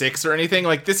interrogating 6 or anything.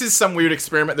 This is some weird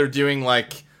experiment they're doing.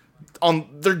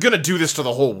 They're gonna do this to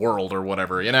the whole world or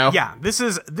whatever, you know? Yeah, this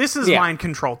is mind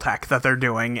control tech that they're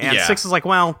doing, and 6 is like,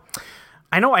 well,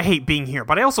 I know I hate being here,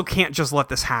 but I also can't just let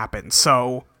this happen.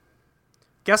 So,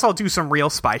 guess I'll do some real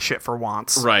spy shit for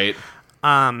once. Right.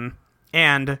 And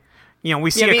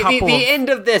we see a couple. The end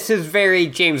of this is very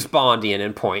James Bondian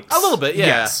in points. A little bit,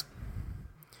 yeah.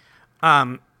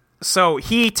 Yes. So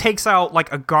he takes out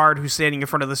like a guard who's standing in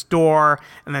front of this door,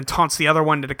 and then taunts the other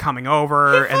one into coming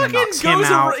over, and then knocks him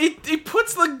out. He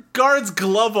puts the guard's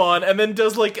glove on, and then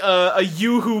does like a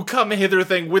 "you who come hither"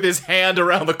 thing with his hand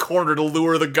around the corner to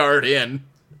lure the guard in.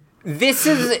 This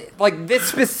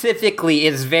specifically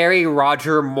is very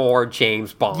Roger Moore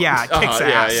James Bond. Yeah, it kicks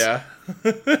ass. Yeah.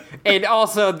 And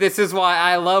also, this is why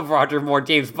I love Roger Moore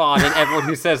James Bond, and everyone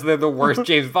who says they're the worst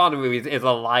James Bond movies is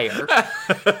a liar.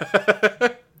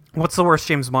 What's the worst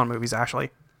James Bond movies,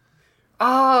 Ashley?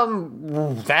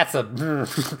 That's a...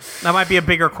 That might be a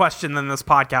bigger question than this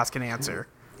podcast can answer.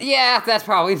 Yeah, that's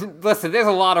probably... Listen, there's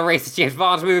a lot of racist James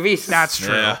Bond movies. That's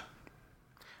true.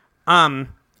 Yeah.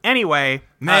 Anyway,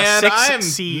 man, Six I am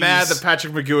sees... mad that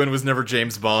Patrick McGoohan was never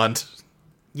James Bond.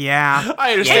 Yeah.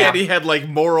 I understand he had, like,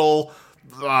 moral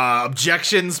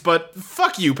objections, but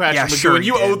fuck you, Patrick McGoohan. Sure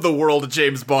you owed the world a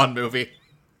James Bond movie.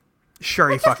 Sure,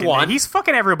 he fucking did. He's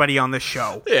fucking everybody on this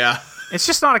show. Yeah. It's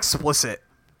just not explicit.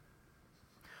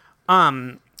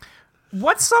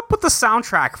 What's up with the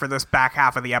soundtrack for this back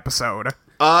half of the episode?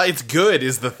 It's good,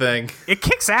 is the thing. It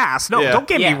kicks ass. No, don't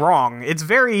get me wrong. It's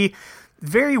very,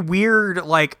 very weird,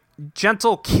 like,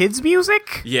 gentle kids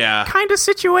music kind of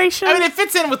situation. I mean, it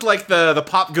fits in with, like, the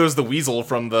Pop Goes the Weasel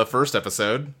from the first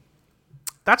episode.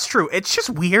 That's true. It's just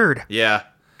weird. Yeah.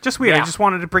 Just weird. I just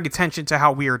wanted to bring attention to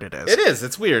how weird it is. It is.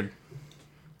 It's weird.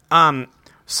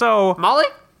 So... Molly?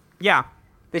 Yeah.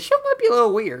 The show might be a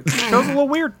little weird. The show's a little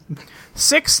weird.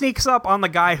 Six sneaks up on the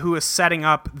guy who is setting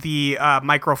up the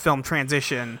microfilm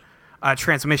transmission, and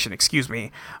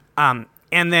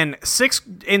then Six,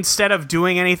 instead of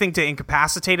doing anything to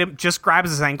incapacitate him, just grabs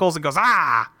his ankles and goes,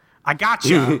 "Ah, I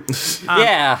gotcha."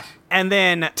 Yeah. And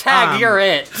then... Tag, you're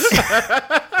it.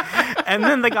 And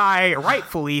then the guy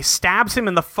rightfully stabs him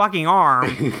in the fucking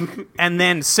arm, and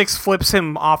then Six flips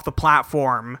him off the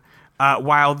platform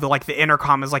while the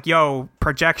intercom is like, "Yo,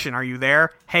 Projection, are you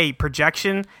there? Hey,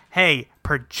 Projection? Hey,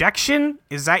 Projection?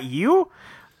 Is that you?"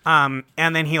 And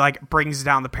then he like brings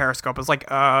down the periscope. It's like,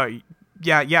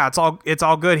 yeah, it's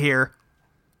all good here.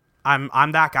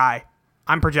 I'm that guy.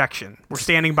 I'm Projection. We're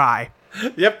standing by."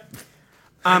 Yep.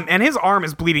 And his arm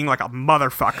is bleeding like a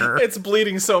motherfucker. It's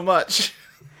bleeding so much.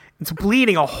 It's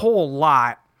bleeding a whole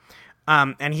lot.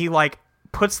 And he like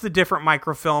puts the different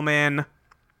microfilm in,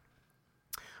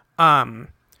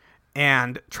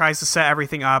 and tries to set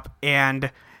everything up,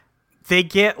 and they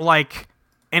get like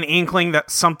an inkling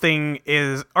that something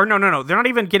is, or no, they're not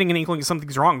even getting an inkling that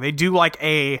something's wrong. They do like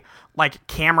a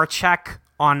camera check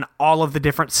on all of the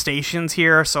different stations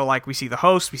here. So like we see the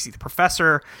host, we see the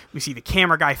professor, we see the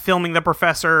camera guy filming the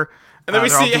professor, and then we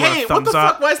see, hey, what the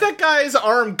fuck? Why is that guy's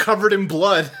arm covered in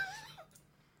blood?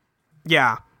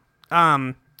 Yeah.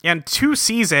 And 2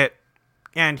 sees it,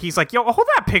 and he's like, "Yo, hold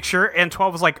that picture." And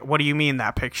 12 is like, "What do you mean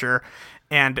that picture?"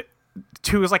 And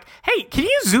 2 is like, "Hey, can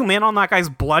you zoom in on that guy's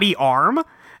bloody arm?"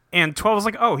 And 12 is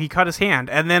like, "Oh, he cut his hand."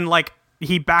 And then like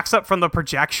he backs up from the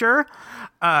projector,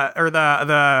 or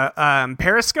the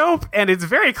periscope, and it's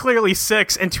very clearly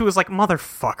 6, and 2 is like,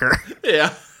 "Motherfucker."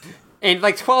 Yeah. And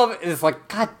like 12 is like,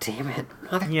 "God damn it."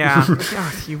 Yeah.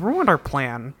 God, he ruined our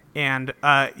plan. And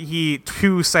he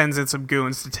 2 sends in some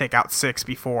goons to take out 6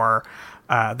 before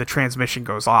the transmission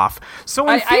goes off. So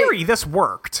in theory, this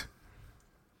worked.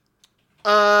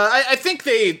 I think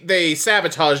they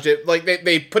sabotaged it. Like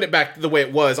they put it back the way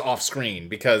it was off screen,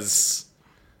 because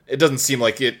it doesn't seem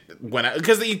like it went out.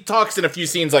 Because he talks in a few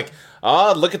scenes like,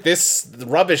 look at this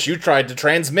rubbish you tried to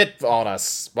transmit on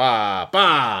us. Bah,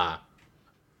 bah.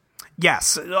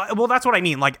 Yes. Well, that's what I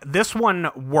mean. Like, this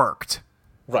one worked.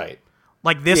 Right.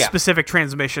 Like, this specific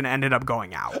transmission ended up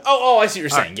going out. Oh, I see what you're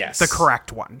saying, yes. The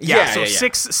correct one. Yeah, so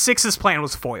 6's plan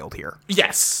was foiled here.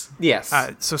 Yes.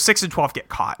 So 6 and 12 get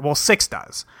caught. Well, 6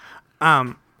 does.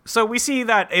 So we see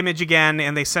that image again,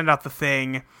 and they send out the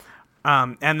thing,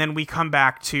 and then we come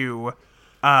back to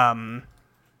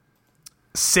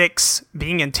 6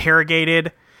 being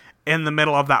interrogated in the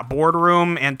middle of that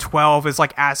boardroom, and 12 is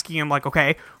like asking him like,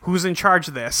 "Okay, who's in charge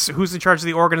of this? Who's in charge of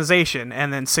the organization?"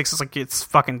 And then 6 is like, "It's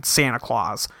fucking Santa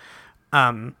Claus."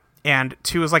 And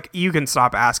 2 is like, "You can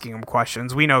stop asking him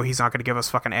questions. We know he's not going to give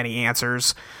us fucking any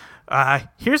answers.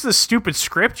 Here's the stupid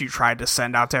script you tried to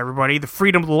send out to everybody. The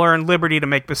freedom to learn, liberty to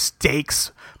make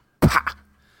mistakes."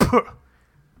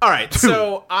 All right,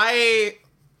 so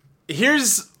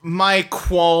here's my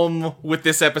qualm with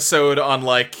this episode on,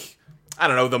 like, I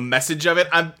don't know, the message of it.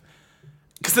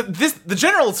 Because the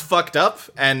general's fucked up,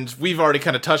 and we've already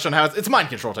kind of touched on how it's mind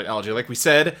control technology, like we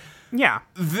said. Yeah.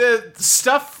 The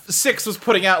stuff 6 was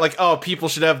putting out, like, oh, people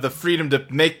should have the freedom to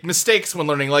make mistakes when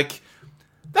learning, like,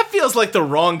 that feels like the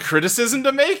wrong criticism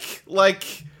to make.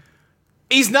 Like,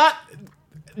 he's not...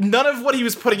 none of what he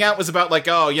was putting out was about, like,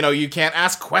 oh, you know, you can't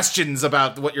ask questions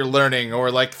about what you're learning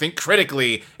or, like, think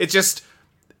critically. It just,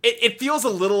 it feels a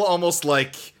little almost,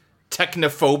 like,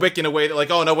 technophobic in a way that, like,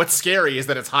 oh, no, what's scary is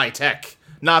that it's high-tech.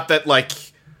 Not that, like,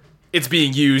 it's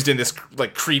being used in this,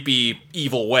 like, creepy,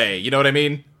 evil way. You know what I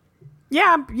mean?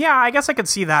 Yeah, I guess I could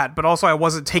see that, but also I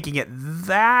wasn't taking it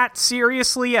that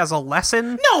seriously as a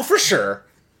lesson. No, for sure.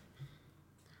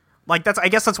 Like, I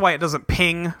guess that's why it doesn't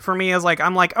ping for me, as, like,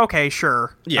 I'm like, okay,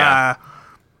 sure. Yeah.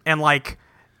 And, like,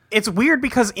 it's weird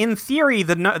because, in theory,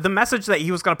 the message that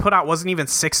he was going to put out wasn't even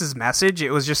 6's message.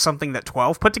 It was just something that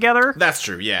 12 put together. That's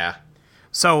true, yeah.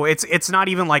 So it's not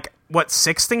even, like, what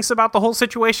 6 thinks about the whole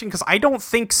situation, because I don't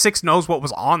think 6 knows what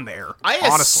was on there,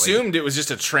 honestly. Assumed it was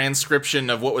just a transcription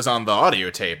of what was on the audio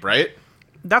tape, right?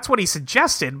 That's what he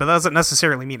suggested, but that doesn't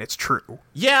necessarily mean it's true.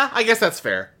 Yeah, I guess that's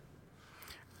fair.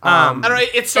 I don't know,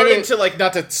 it started to, like,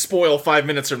 not to spoil 5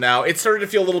 minutes from now, it started to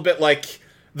feel a little bit like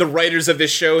the writers of this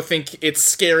show think it's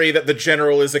scary that the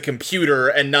general is a computer,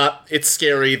 and not it's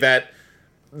scary that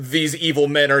these evil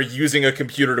men are using a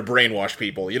computer to brainwash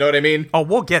people. You know what I mean? Oh,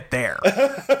 we'll get there.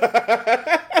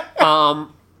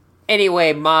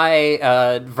 Anyway,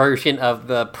 my version of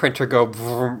the printer go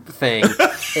vroom thing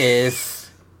is...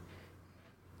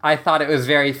 I thought it was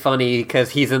very funny because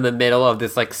he's in the middle of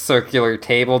this, like, circular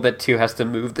table that 2 has to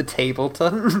move the table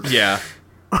to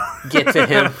get to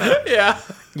him. Yeah.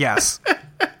 Yes.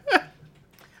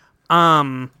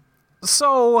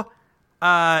 So,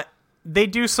 they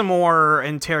do some more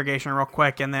interrogation real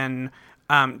quick, and then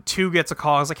 2 gets a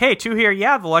call. It's like, hey, 2 here.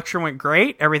 Yeah, the lecture went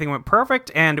great. Everything went perfect.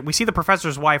 And we see the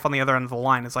professor's wife on the other end of the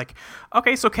line. It's like,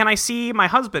 okay, so can I see my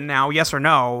husband now? Yes or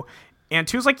no? And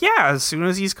 2's like, yeah, as soon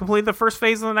as he's completed the first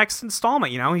phase of the next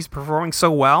installment, you know, he's performing so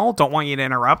well. Don't want you to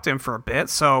interrupt him for a bit.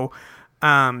 So,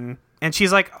 and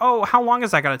she's like, oh, how long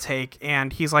is that going to take?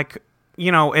 And he's like,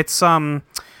 you know, it's, I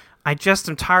just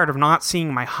am tired of not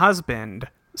seeing my husband.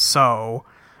 So,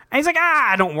 and he's like,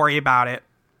 don't worry about it.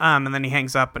 And then he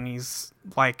hangs up and he's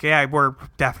like, yeah, we're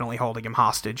definitely holding him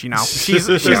hostage, you know. She's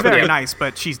very nice,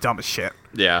 but she's dumb as shit.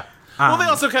 Yeah. Well, they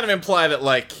also kind of imply that,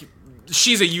 like,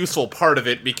 she's a useful part of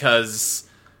it because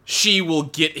she will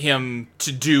get him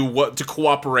to to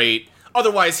cooperate.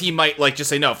 Otherwise, he might, like, just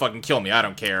say, no, fucking kill me. I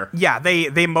don't care. Yeah,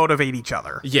 they motivate each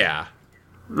other. Yeah.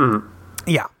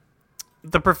 Yeah.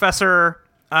 The professor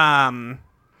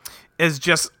is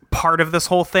just part of this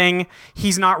whole thing.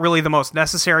 He's not really the most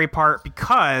necessary part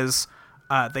because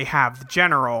they have the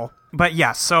general. But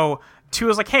yeah, so 2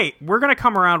 is like, hey, we're going to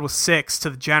come around with 6 to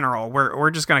the general.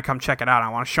 We're just going to come check it out. I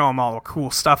want to show him all the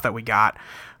cool stuff that we got.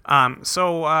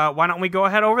 So why don't we go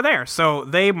ahead over there? So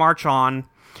they march on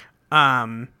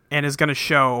and is going to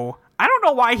show... I don't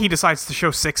know why he decides to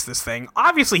show 6 this thing.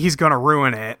 Obviously, he's going to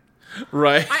ruin it.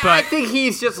 Right. But I think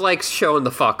he's just, like, showing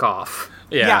the fuck off.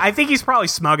 Yeah, I think he's probably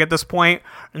smug at this point.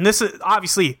 And this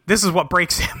is what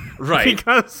breaks him. Right.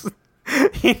 Because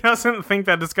he doesn't think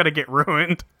that it's going to get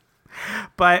ruined.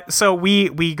 But so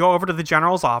we go over to the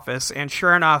general's office, and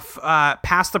sure enough,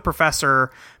 past the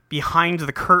professor, behind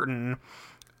the curtain,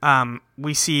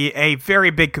 we see a very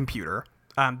big computer.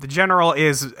 The general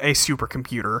is a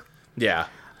supercomputer. Yeah.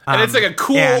 And it's like a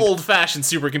cool old-fashioned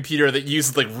supercomputer that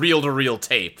uses, like, reel-to-reel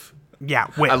tape. Yeah,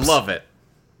 whips. I love it.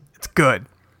 It's good.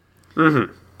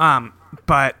 Mm-hmm.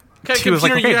 But kind of computer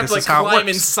like, okay, you have to, like, climb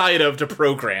inside of to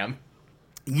program.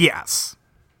 Yes.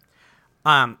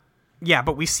 Yeah,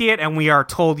 but we see it and we are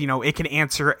told, you know, it can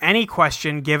answer any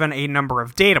question given a number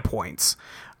of data points.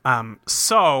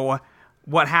 So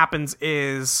what happens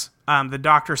is the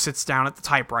doctor sits down at the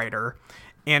typewriter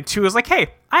and 2 is like, hey,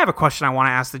 I have a question I want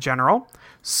to ask the general.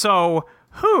 So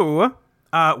who,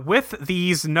 with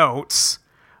these notes,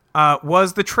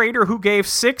 was the traitor who gave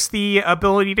 6 the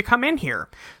ability to come in here?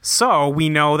 So we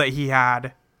know that he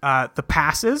had the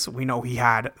passes. We know he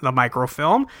had the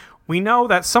microfilm. We know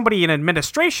that somebody in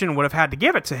administration would have had to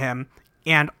give it to him,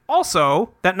 and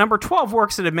also that number 12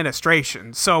 works in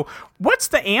administration. So what's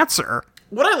the answer?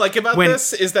 What I like about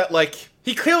this is that, like,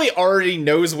 he clearly already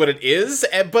knows what it is,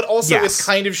 but also is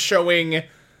kind of showing...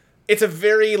 It's a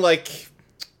very, like...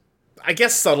 I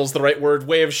guess subtle's the right word,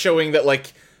 way of showing that,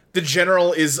 like, the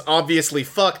general is obviously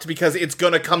fucked because it's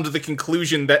gonna come to the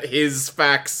conclusion that his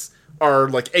facts are,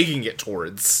 like, egging it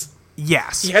towards.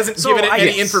 Yes. He hasn't given it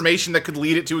any information that could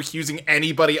lead it to accusing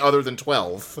anybody other than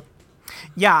 12.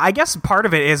 Yeah, I guess part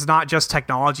of it is not just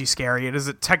technology scary. It is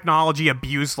that technology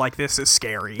abused like this is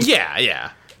scary. Yeah,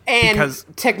 yeah. And because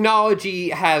technology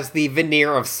has the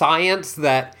veneer of science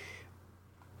that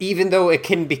even though it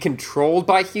can be controlled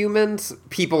by humans,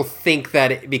 people think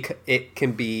that it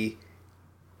can be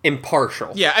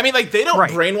impartial. Yeah, I mean, like, they don't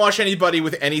brainwash anybody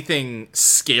with anything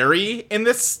scary in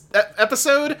this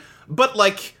episode, but,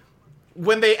 like,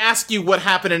 when they ask you what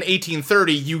happened in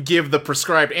 1830, you give the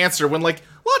prescribed answer when, like,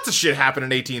 lots of shit happened in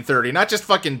 1830, not just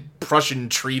fucking Prussian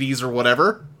treaties or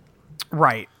whatever.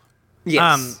 Right.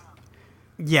 Yes.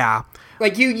 Yeah.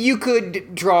 Like, you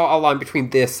could draw a line between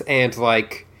this and,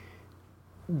 like,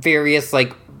 various,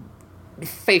 like,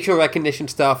 facial recognition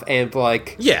stuff and,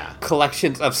 like,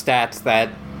 collections of stats that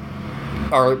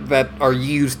are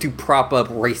used to prop up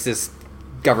racist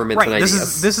governments and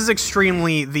ideas. This is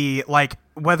extremely the, like,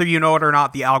 whether you know it or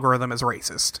not, the algorithm is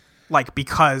racist. Like,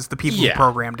 because the people who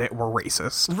programmed it were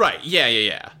racist. Right,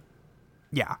 yeah.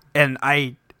 Yeah, and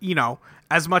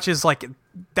as much as, like,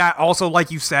 that also, like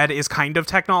you said, is kind of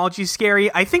technology scary,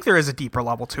 I think there is a deeper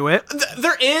level to it.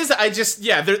 There is,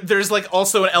 there's, like,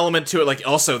 also an element to it, like,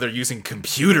 also they're using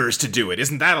computers to do it.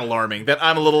 Isn't that alarming? That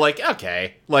I'm a little like,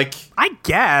 okay, like... I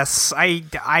guess. I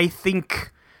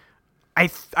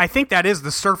think that is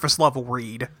the surface level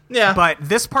read. Yeah. But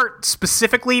this part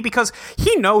specifically, because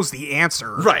he knows the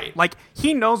answer. Right. Like,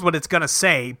 he knows what it's going to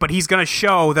say, but he's going to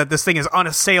show that this thing is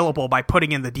unassailable by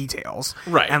putting in the details.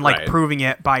 Right. And, like, proving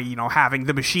it by, having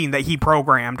the machine that he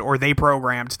programmed or they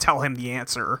programmed tell him the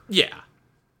answer. Yeah.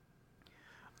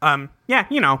 Yeah,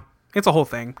 it's a whole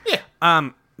thing. Yeah.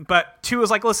 But 2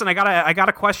 is like, listen, I got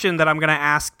a question that I'm going to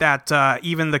ask that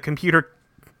even the computer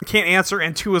can't answer,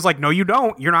 and 2 is like, no, you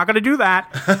don't. You're not going to do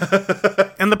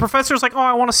that. And the professor's like, oh,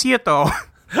 I want to see it, though.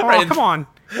 Oh, come on.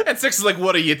 And 6 is like,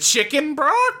 what are you, chicken?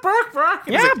 Bark, bark, bark.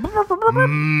 Yeah.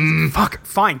 Like, fuck,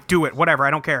 fine, do it. Whatever,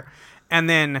 I don't care. And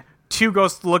then 2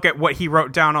 goes to look at what he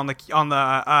wrote down on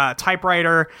the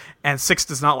typewriter, and 6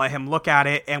 does not let him look at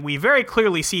it. And we very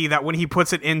clearly see that when he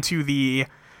puts it into the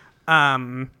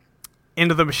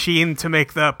machine to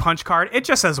make the punch card, it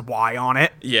just says Y on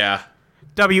it. Yeah.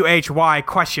 WHY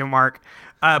question mark.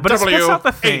 But it spits out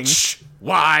the thing.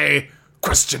 WHY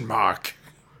question mark.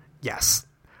 Yes.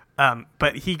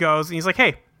 But he goes and he's like,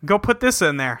 hey, go put this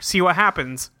in there. See what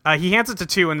happens. He hands it to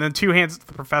 2 and then 2 hands it to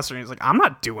the professor and he's like, I'm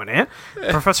not doing it.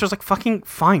 The professor's like, fucking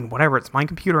fine, whatever. It's my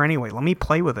computer anyway. Let me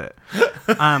play with it.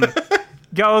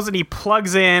 Goes and he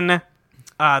plugs in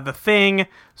the thing,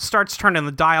 starts turning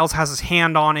the dials, has his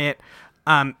hand on it,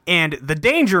 and the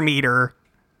danger meter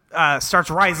starts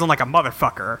rising like a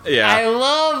motherfucker. Yeah. I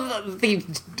love the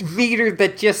meter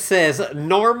that just says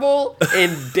normal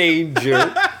and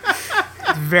danger.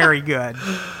 Very good.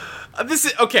 This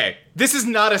is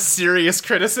not a serious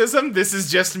criticism. This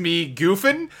is just me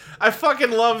goofing. I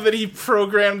fucking love that he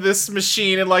programmed this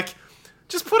machine and, like,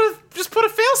 just put a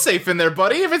failsafe in there,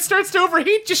 buddy. If it starts to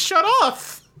overheat, just shut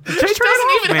off. Just it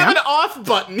doesn't even man. have an off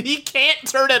button. He can't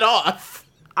turn it off.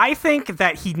 I think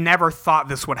that he never thought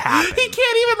this would happen. He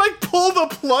can't even, like, pull the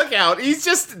plug out. He's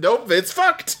just, nope, it's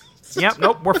fucked. Yep,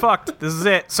 nope, we're fucked. This is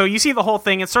it. So you see the whole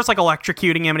thing. It starts, like,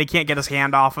 electrocuting him, and he can't get his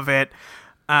hand off of it.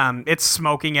 It's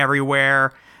smoking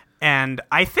everywhere. And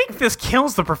I think this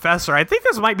kills the professor. I think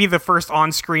this might be the first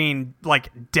on-screen, like,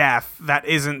 death that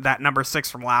isn't that number 6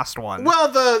 from last one. Well,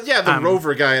 the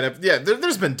rover guy,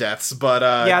 there's been deaths, but...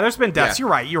 yeah, there's been deaths. Yeah.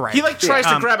 You're right. He, like, tries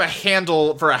to grab a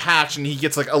handle for a hatch, and he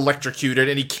gets, like, electrocuted,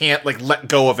 and he can't, like, let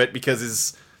go of it because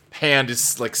his hand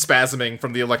is, like, spasming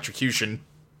from the electrocution.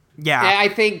 Yeah. I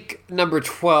think number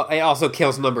 12... It also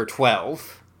kills number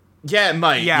 12. Yeah, it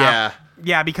might, yeah.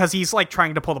 Yeah, because he's, like,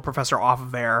 trying to pull the professor off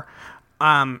of there.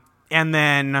 And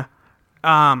then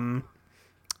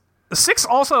 6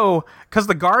 also, because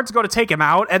the guards go to take him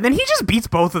out, and then he just beats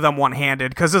both of them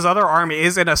one-handed, because his other arm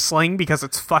is in a sling because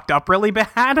it's fucked up really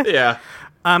bad. Yeah.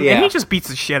 And he just beats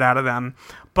the shit out of them.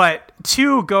 But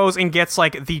 2 goes and gets,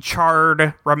 like, the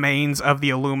charred remains of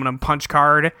the aluminum punch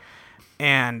card,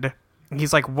 and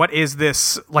he's like, what is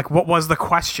this? Like, what was the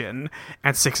question?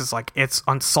 And 6 is like, it's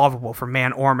unsolvable for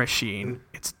man or machine.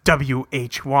 It's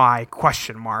WHY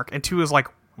question mark. And 2 is like,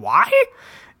 why?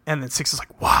 And then 6 is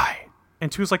like, why?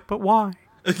 And 2 is like, but why?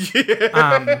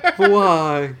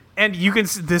 Why? And you can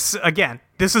see this again.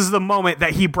 This is the moment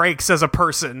that he breaks as a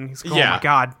person. He's like, oh my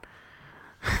god.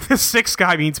 This 6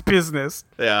 guy means business.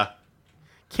 Yeah.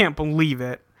 Can't believe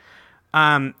it.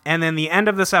 And then the end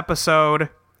of this episode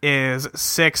is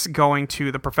 6 going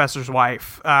to the professor's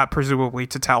wife, presumably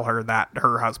to tell her that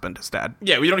her husband is dead.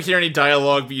 Yeah, we don't hear any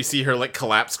dialogue, but you see her, like,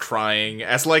 collapse crying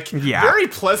as, like, very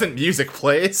pleasant music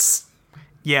plays.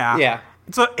 Yeah. Yeah.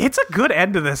 It's a good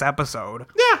end to this episode.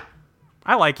 Yeah.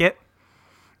 I like it.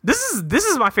 This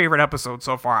is my favorite episode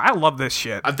so far. I love this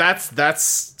shit.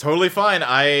 That's totally fine.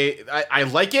 I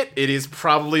like it. It is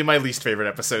probably my least favorite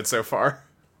episode so far.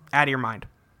 Out of your mind.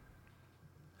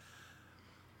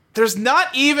 There's not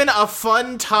even a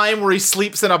fun time where he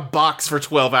sleeps in a box for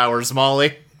 12 hours,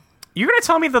 Molly. You're going to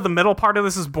tell me that the middle part of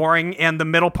this is boring and the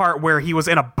middle part where he was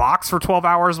in a box for 12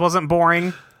 hours wasn't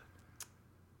boring?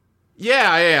 Yeah,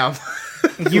 I am.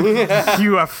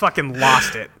 You have fucking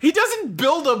lost it. He doesn't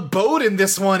build a boat in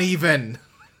this one, even.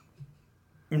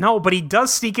 No, but he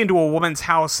does sneak into a woman's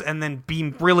house and then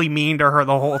be really mean to her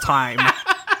the whole time.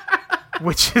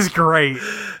 Which is great.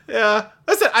 Yeah.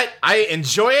 Listen, I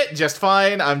enjoy it just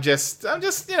fine. I'm just,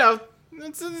 you know,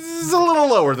 it's a little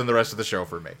lower than the rest of the show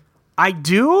for me. I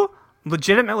do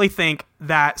legitimately think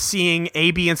that seeing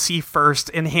A, B, and C first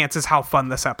enhances how fun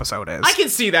this episode is. I can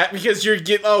see that because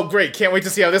oh great, can't wait to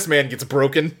see how this man gets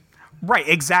broken. Right,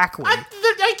 exactly.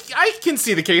 I can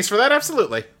see the case for that,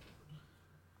 absolutely.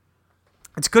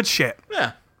 It's good shit.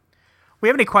 Yeah. We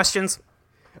have any questions?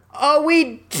 Oh,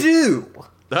 we do.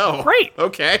 Oh, great.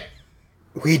 Okay.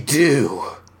 We do.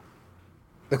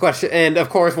 The question, and of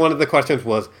course, one of the questions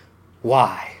was,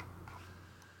 why?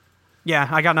 Yeah,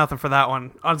 I got nothing for that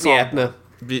one. Unsolved. Yeah,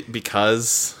 no.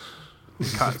 Because.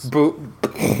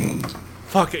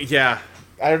 Fuck it, yeah.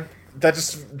 That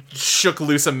just shook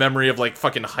loose a memory of, like,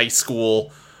 fucking high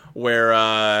school where,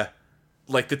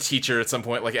 like, the teacher at some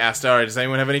point, like, asked, alright, does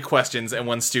anyone have any questions? And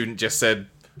one student just said,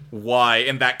 why?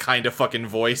 In that kind of fucking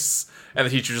voice. And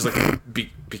the teacher just like,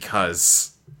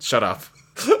 because. Shut up.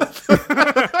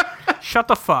 Shut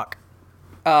the fuck.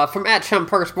 From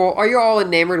 @SeanParkspool, are you all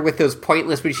enamored with those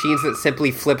pointless machines that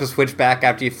simply flip a switch back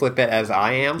after you flip it, as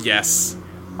I am? Yes.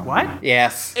 What?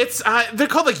 Yes. It's, they're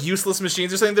called, like, useless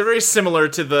machines or something. They're very similar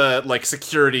to the, like,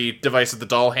 security device with the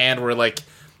doll hand, where, like,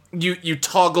 you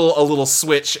toggle a little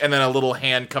switch, and then a little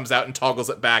hand comes out and toggles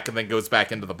it back, and then goes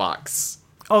back into the box.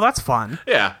 Oh, that's fun.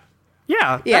 Yeah.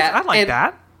 Yeah, I like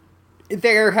that.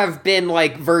 There have been,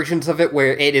 like, versions of it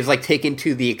where it is, like, taken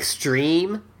to the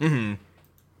extreme. Mm-hmm.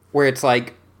 Where it's,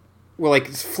 like,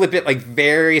 flip it, like,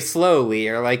 very slowly,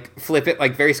 or, like, flip it,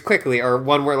 like, very quickly, or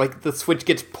one where, like, the switch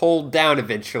gets pulled down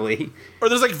eventually. Or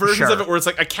there's, like, versions of it where it's,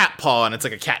 like, a cat paw, and it's,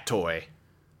 like, a cat toy.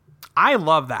 I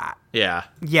love that. Yeah.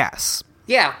 Yes.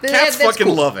 Yeah. Cats fucking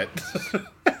cool. love it.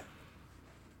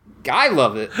 I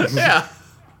love it. Yeah.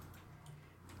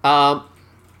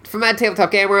 From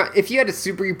 @Tabletop Camera, if you had a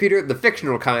supercomputer, the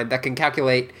fictional kind, that can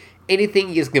calculate anything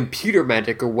using computer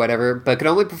magic or whatever, but can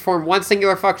only perform one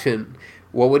singular function,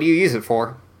 what would you use it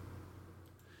for?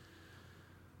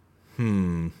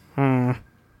 I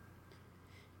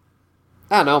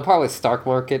don't know, probably stock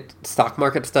market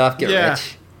stuff, get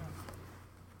rich.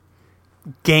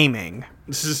 Gaming.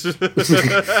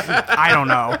 I don't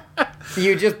know.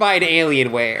 You just buy an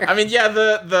Alienware. I mean, yeah,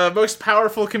 the most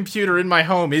powerful computer in my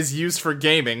home is used for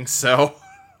gaming, so...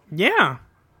 Yeah.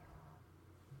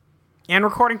 And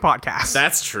recording podcasts.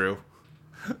 That's true.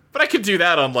 But I could do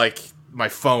that on, like, my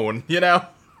phone, you know?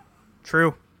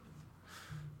 True.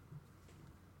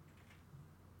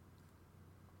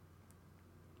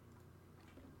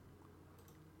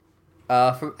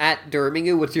 From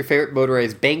 @Domingo, what's your favorite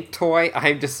motorized bank toy?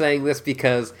 I'm just saying this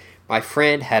because my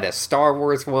friend had a Star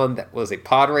Wars one that was a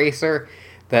pod racer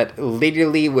that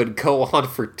literally would go on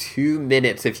for 2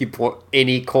 minutes if you put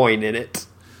any coin in it.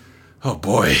 Oh,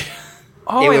 boy.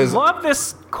 Oh, I love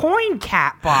this coin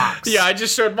cat box. Yeah, I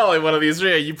just showed Molly one of these.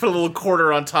 Yeah, you put a little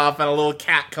quarter on top, and a little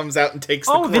cat comes out and takes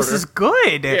the quarter. Oh, this is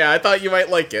good. Yeah, I thought you might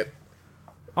like it.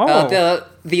 Oh.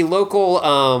 The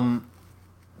local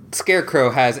Scarecrow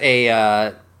has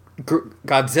a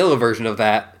Godzilla version of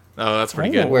that. Oh, that's pretty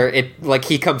good. Where it, like,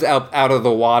 he comes out of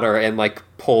the water and, like,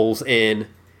 pulls in,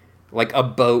 like, a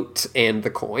boat and the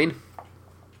coin.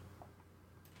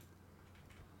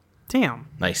 Damn.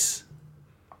 Nice.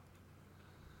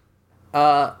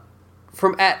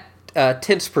 From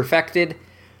Tints Perfected,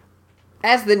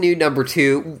 as the new number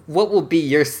 2, what will be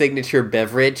your signature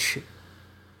beverage?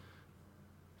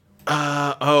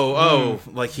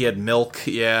 Like he had milk,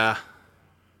 yeah.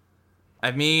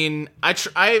 I mean, I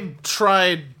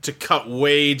tried to cut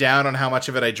way down on how much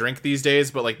of it I drink these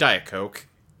days, but, like, Diet Coke.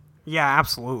 Yeah,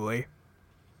 absolutely.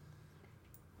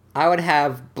 I would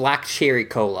have black cherry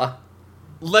cola.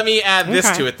 Let me add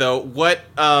this to it, though. What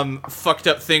fucked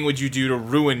up thing would you do to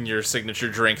ruin your signature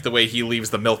drink the way he leaves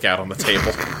the milk out on the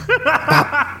table?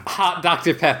 Hot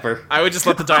Dr. Pepper. I would just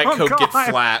let the Diet Coke get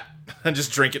flat and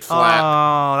just drink it flat.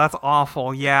 Oh, that's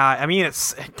awful. Yeah, I mean, I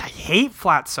hate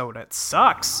flat soda. It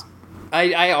sucks.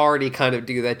 I already kind of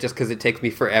do that just because it takes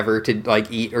me forever to,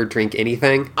 like, eat or drink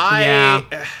anything. I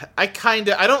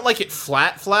don't like it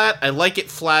flat. I like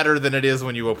it flatter than it is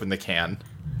when you open the can.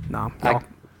 No.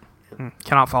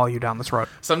 Cannot follow you down this road.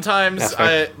 Sometimes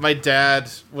my dad,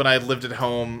 when I lived at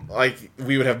home, like,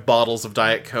 we would have bottles of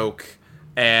Diet Coke,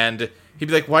 and He'd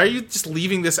be like, "Why are you just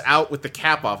leaving this out with the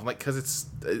cap off?" I'm like, "Because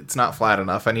it's not flat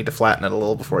enough. I need to flatten it a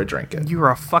little before I drink it." You're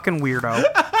a fucking weirdo.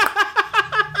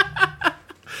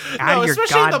 No,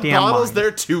 especially in the bottles, mind.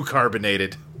 They're too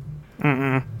carbonated.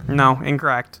 No,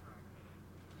 incorrect.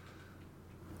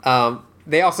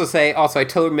 They also say, I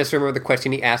totally misremember the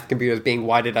question he asked the computer as being,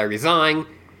 why did I resign?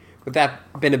 Would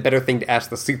that been a better thing to ask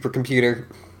the supercomputer?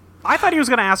 I thought he was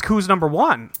going to ask who's number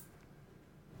one.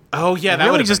 Oh, yeah, that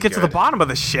really just get to the bottom of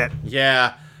the shit.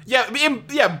 Yeah.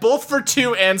 Yeah, both for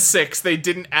 2 and 6, they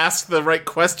didn't ask the right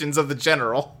questions of the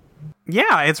general.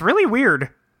 Yeah, it's really weird.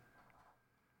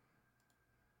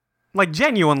 Like,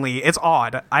 genuinely, it's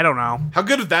odd. I don't know. How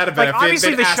good would that have been if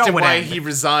they'd asked him why he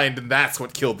resigned and that's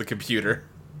what killed the computer?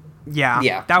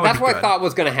 Yeah, that's what I thought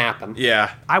was going to happen.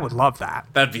 Yeah. I would love that.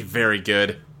 That'd be very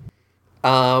good.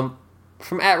 From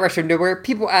 @RussianNowhere,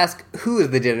 people ask who is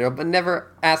the general, but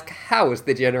never ask how is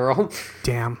the general.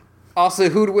 Damn. Also,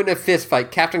 who'd win a fist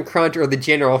fight, Captain Crunch or the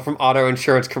general from auto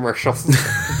insurance commercials?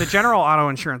 The general auto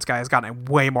insurance guy has gotten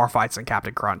way more fights than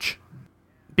Captain Crunch.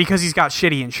 Because he's got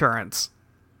shitty insurance.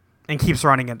 And keeps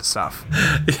running into stuff.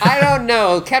 I don't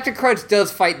know. Captain Crunch does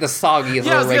fight the Soggies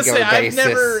on a regular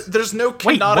basis. There's no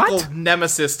canonical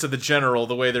nemesis to the general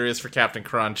the way there is for Captain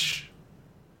Crunch.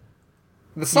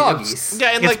 The Soggies.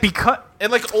 Yeah,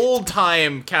 in like old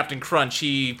time Captain Crunch,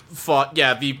 he fought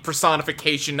the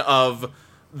personification of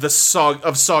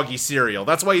soggy cereal.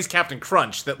 That's why he's Captain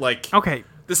Crunch. That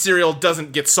the cereal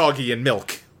doesn't get soggy in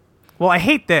milk. Well, I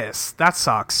hate this. That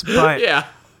sucks. But yeah.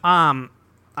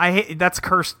 I hate that's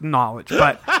cursed knowledge,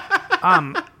 but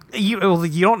you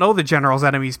don't know the general's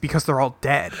enemies because they're all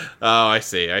dead. Oh, I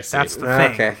see. That's the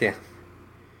thing. Okay,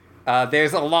 yeah.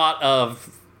 There's a lot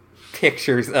of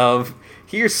pictures of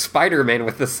here's Spider-Man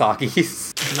with the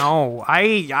Soggies. No,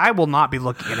 I will not be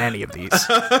looking at any of these.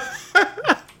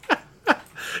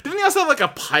 Didn't he also have like a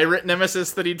pirate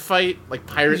nemesis that he'd fight, like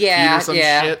Pirate Pete or some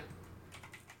shit?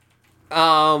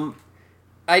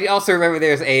 I also remember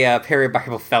there's a Perry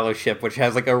Bible Fellowship, which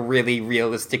has, like, a really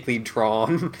realistically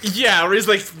drawn... Yeah, where he's,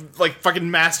 like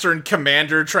fucking master and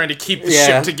commander trying to keep the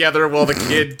ship together while the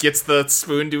kid gets the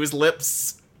spoon to his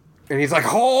lips. And he's like,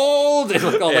 hold! And,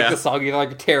 like, all, like, the Soggy,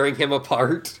 like, tearing him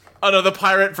apart. Oh, no, the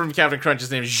pirate from Captain Crunch's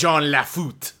name is Jean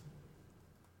Lafoot.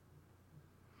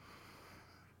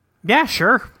 Yeah,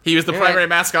 sure. He was the primary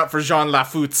mascot for Jean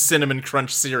Lafoot's Cinnamon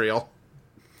Crunch cereal.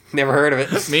 Never heard of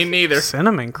it. Me neither.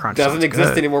 Cinnamon Crunch doesn't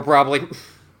exist anymore, probably.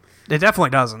 It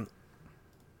definitely doesn't.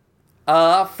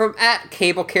 From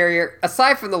 @Cable Carrier,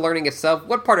 aside from the learning itself,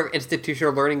 what part of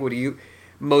institutional learning would you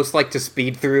most like to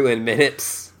speed through in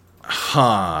minutes?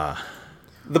 Huh.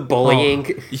 The bullying.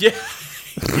 Oh. Yeah.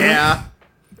 Yeah.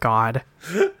 God.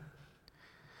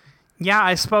 Yeah,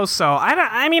 I suppose so.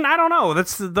 I mean, I don't know.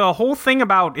 That's the whole thing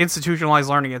about institutionalized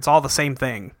learning. It's all the same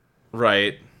thing.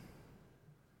 Right.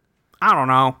 I don't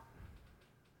know.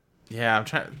 Yeah, I'm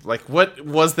trying. Like, what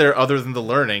was there other than the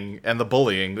learning and the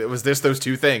bullying? It was just those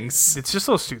two things. It's just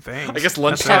those two things. I guess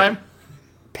lunchtime.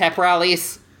 Pep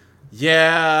rallies.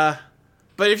 Yeah,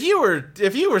 but if you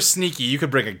were sneaky, you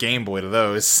could bring a Game Boy to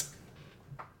those.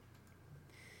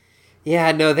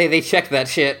 Yeah, no, they checked that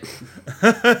shit.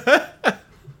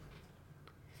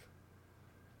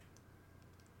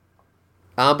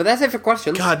 But that's it for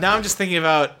questions. God, now I'm just thinking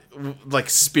about like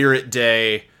Spirit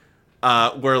Day.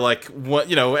 Where like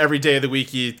every day of the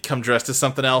week you come dressed as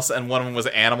something else, and one of them was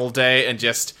Animal Day, and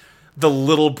just the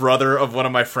little brother of one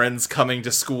of my friends coming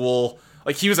to school,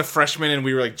 like he was a freshman and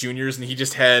we were like juniors, and he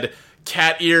just had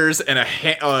cat ears and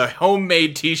a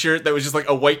homemade T-shirt that was just like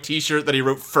a white T-shirt that he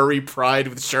wrote "Furry Pride"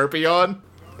 with Sharpie on.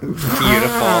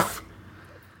 Beautiful.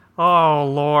 Oh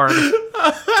Lord.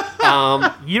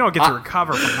 You don't get to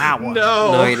recover from that one.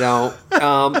 No, you don't.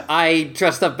 I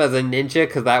dressed up as a ninja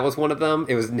because that was one of them.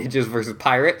 It was ninjas versus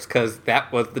pirates because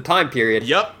that was the time period.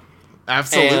 Yep,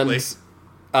 absolutely.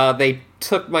 And they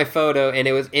took my photo and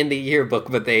it was in the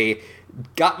yearbook, but they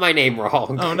got my name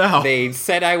wrong. Oh no! They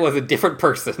said I was a different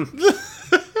person,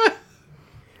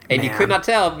 and you could not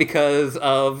tell because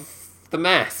of the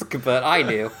mask. But I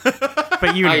knew.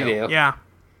 But you knew. I knew. Yeah.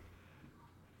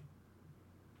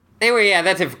 Anyway, yeah,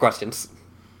 that's it for questions.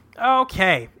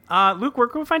 Okay. Luke, where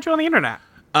can we find you on the internet?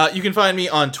 You can find me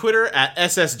on Twitter at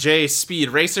SSJ Speed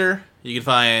Racer. You can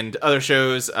find other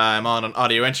shows I'm on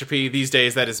Audio Entropy. These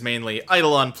days, that is mainly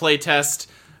Eidolon Playtest,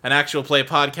 an actual play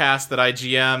podcast that I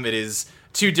GM. It is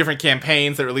 2 different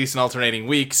campaigns that release in alternating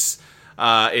weeks.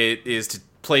 It is to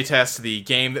playtest the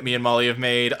game that me and Molly have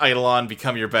made, Eidolon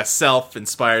Become Your Best Self,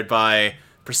 inspired by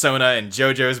Persona and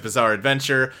JoJo's Bizarre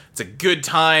Adventure. It's a good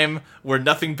time where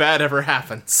nothing bad ever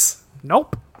happens.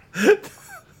 Nope.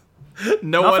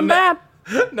 Nothing bad.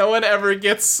 No one ever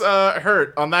gets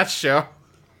hurt on that show.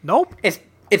 Nope.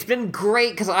 It's been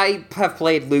great because I have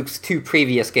played Luke's 2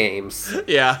 previous games.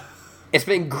 Yeah. It's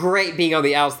been great being on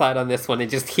the outside on this one and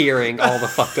just hearing all the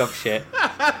fucked up shit.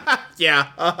 Yeah.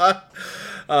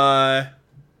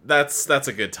 That's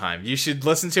a good time. You should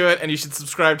listen to it, and you should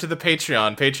subscribe to the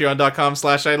Patreon.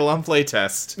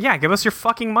 Patreon.com/EidolonPlaytest. Yeah, give us your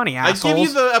fucking money, assholes. I give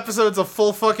you the episodes a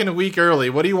full fucking week early.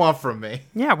 What do you want from me?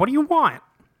 Yeah, what do you want?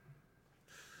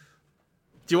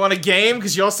 Do you want a game?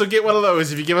 Because you also get one of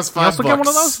those if you give us $5. You also get one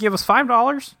of those? Give us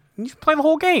 $5. You can play the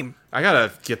whole game. I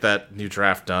gotta get that new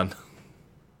draft done.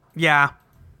 Yeah.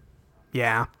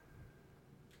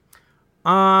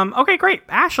 Okay, great.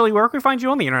 Ashley, where can we find you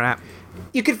on the internet?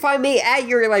 You can find me at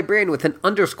Yuri Librarian with an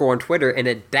underscore on Twitter and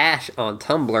a dash on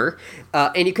Tumblr.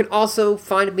 And you can also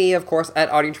find me, of course, at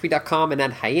audiotree.com and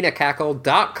at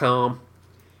hyenacackle.com.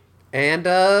 And,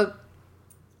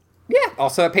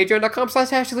 also at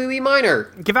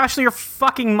patreon.com/AshleyLeeMinor. Give Ashley your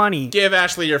fucking money. Give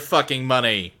Ashley your fucking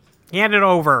money. Hand it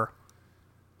over.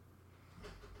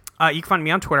 You can find me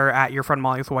on Twitter at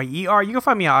yourfriendmolly with YER. You can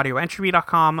find me at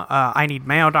audioentropy.com,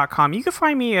 ineedmayo.com. You can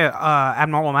find me at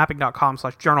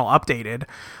abnormalmapping.com/journalupdated.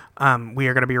 We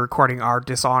are going to be recording our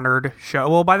Dishonored show.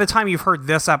 Well, by the time you've heard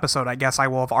this episode, I guess I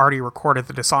will have already recorded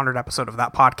the Dishonored episode of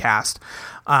that podcast.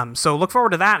 So look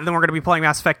forward to that, and then we're going to be playing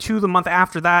Mass Effect 2 the month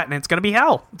after that, and it's going to be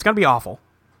hell. It's going to be awful.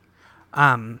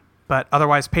 But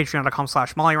otherwise,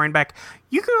 patreon.com/MollyReinbeck.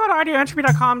 You can go to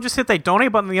audioentropy.com, just hit that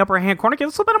donate button in the upper hand corner, give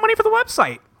us a little bit of money for the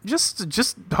website. Just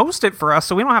host it for us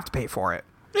so we don't have to pay for it.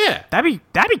 Yeah. That'd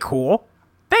be cool.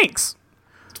 Thanks.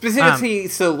 Specifically,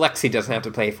 so Lexi doesn't have to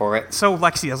pay for it. So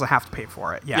Lexi doesn't have to pay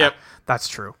for it. Yeah, yep. That's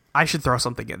true. I should throw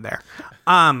something in there.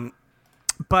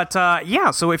 But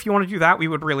so if you want to do that, we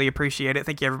would really appreciate it.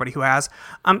 Thank you, everybody who has.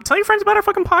 Tell your friends about our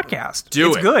fucking podcast.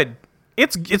 It's good.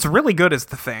 It's really good is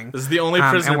the thing. This is the only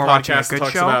Prisoner podcast that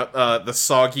talks about the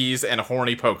soggies and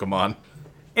horny Pokemon.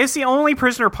 It's the only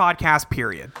Prisoner podcast,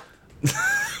 period.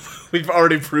 We've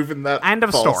already proven that. End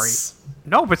of story.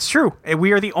 No, but it's true.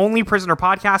 We are the only Prisoner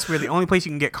podcast. We are the only place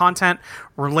you can get content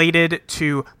related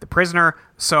to the Prisoner.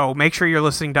 So make sure you're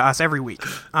listening to us every week.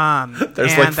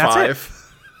 There's like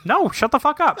 5. No, shut the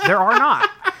fuck up. There are not.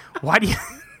 Why do you...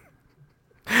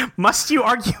 Must you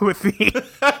argue with me?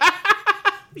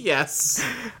 Yes.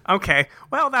 Okay.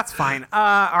 Well, that's fine.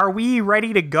 Are we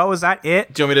ready to go? Is that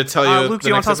it? Do you want me to tell you Luke, do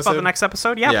you want to tell us about the next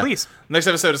episode? Yeah, please. Next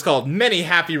episode is called Many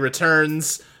Happy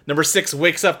Returns. Number 6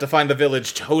 wakes up to find the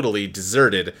village totally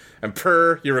deserted. And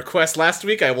per your request last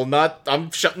week, I'm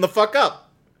shutting the fuck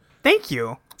up. Thank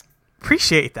you.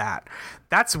 Appreciate that.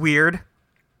 That's weird.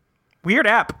 Weird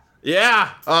app.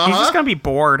 Yeah. He's just going to be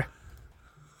bored.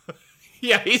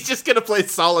 Yeah, he's just going to play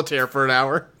solitaire for an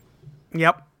hour.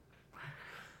 Yep.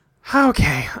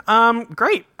 Okay.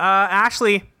 Great.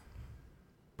 Ashley.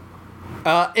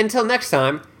 Until next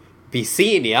time, be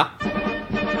seeing ya.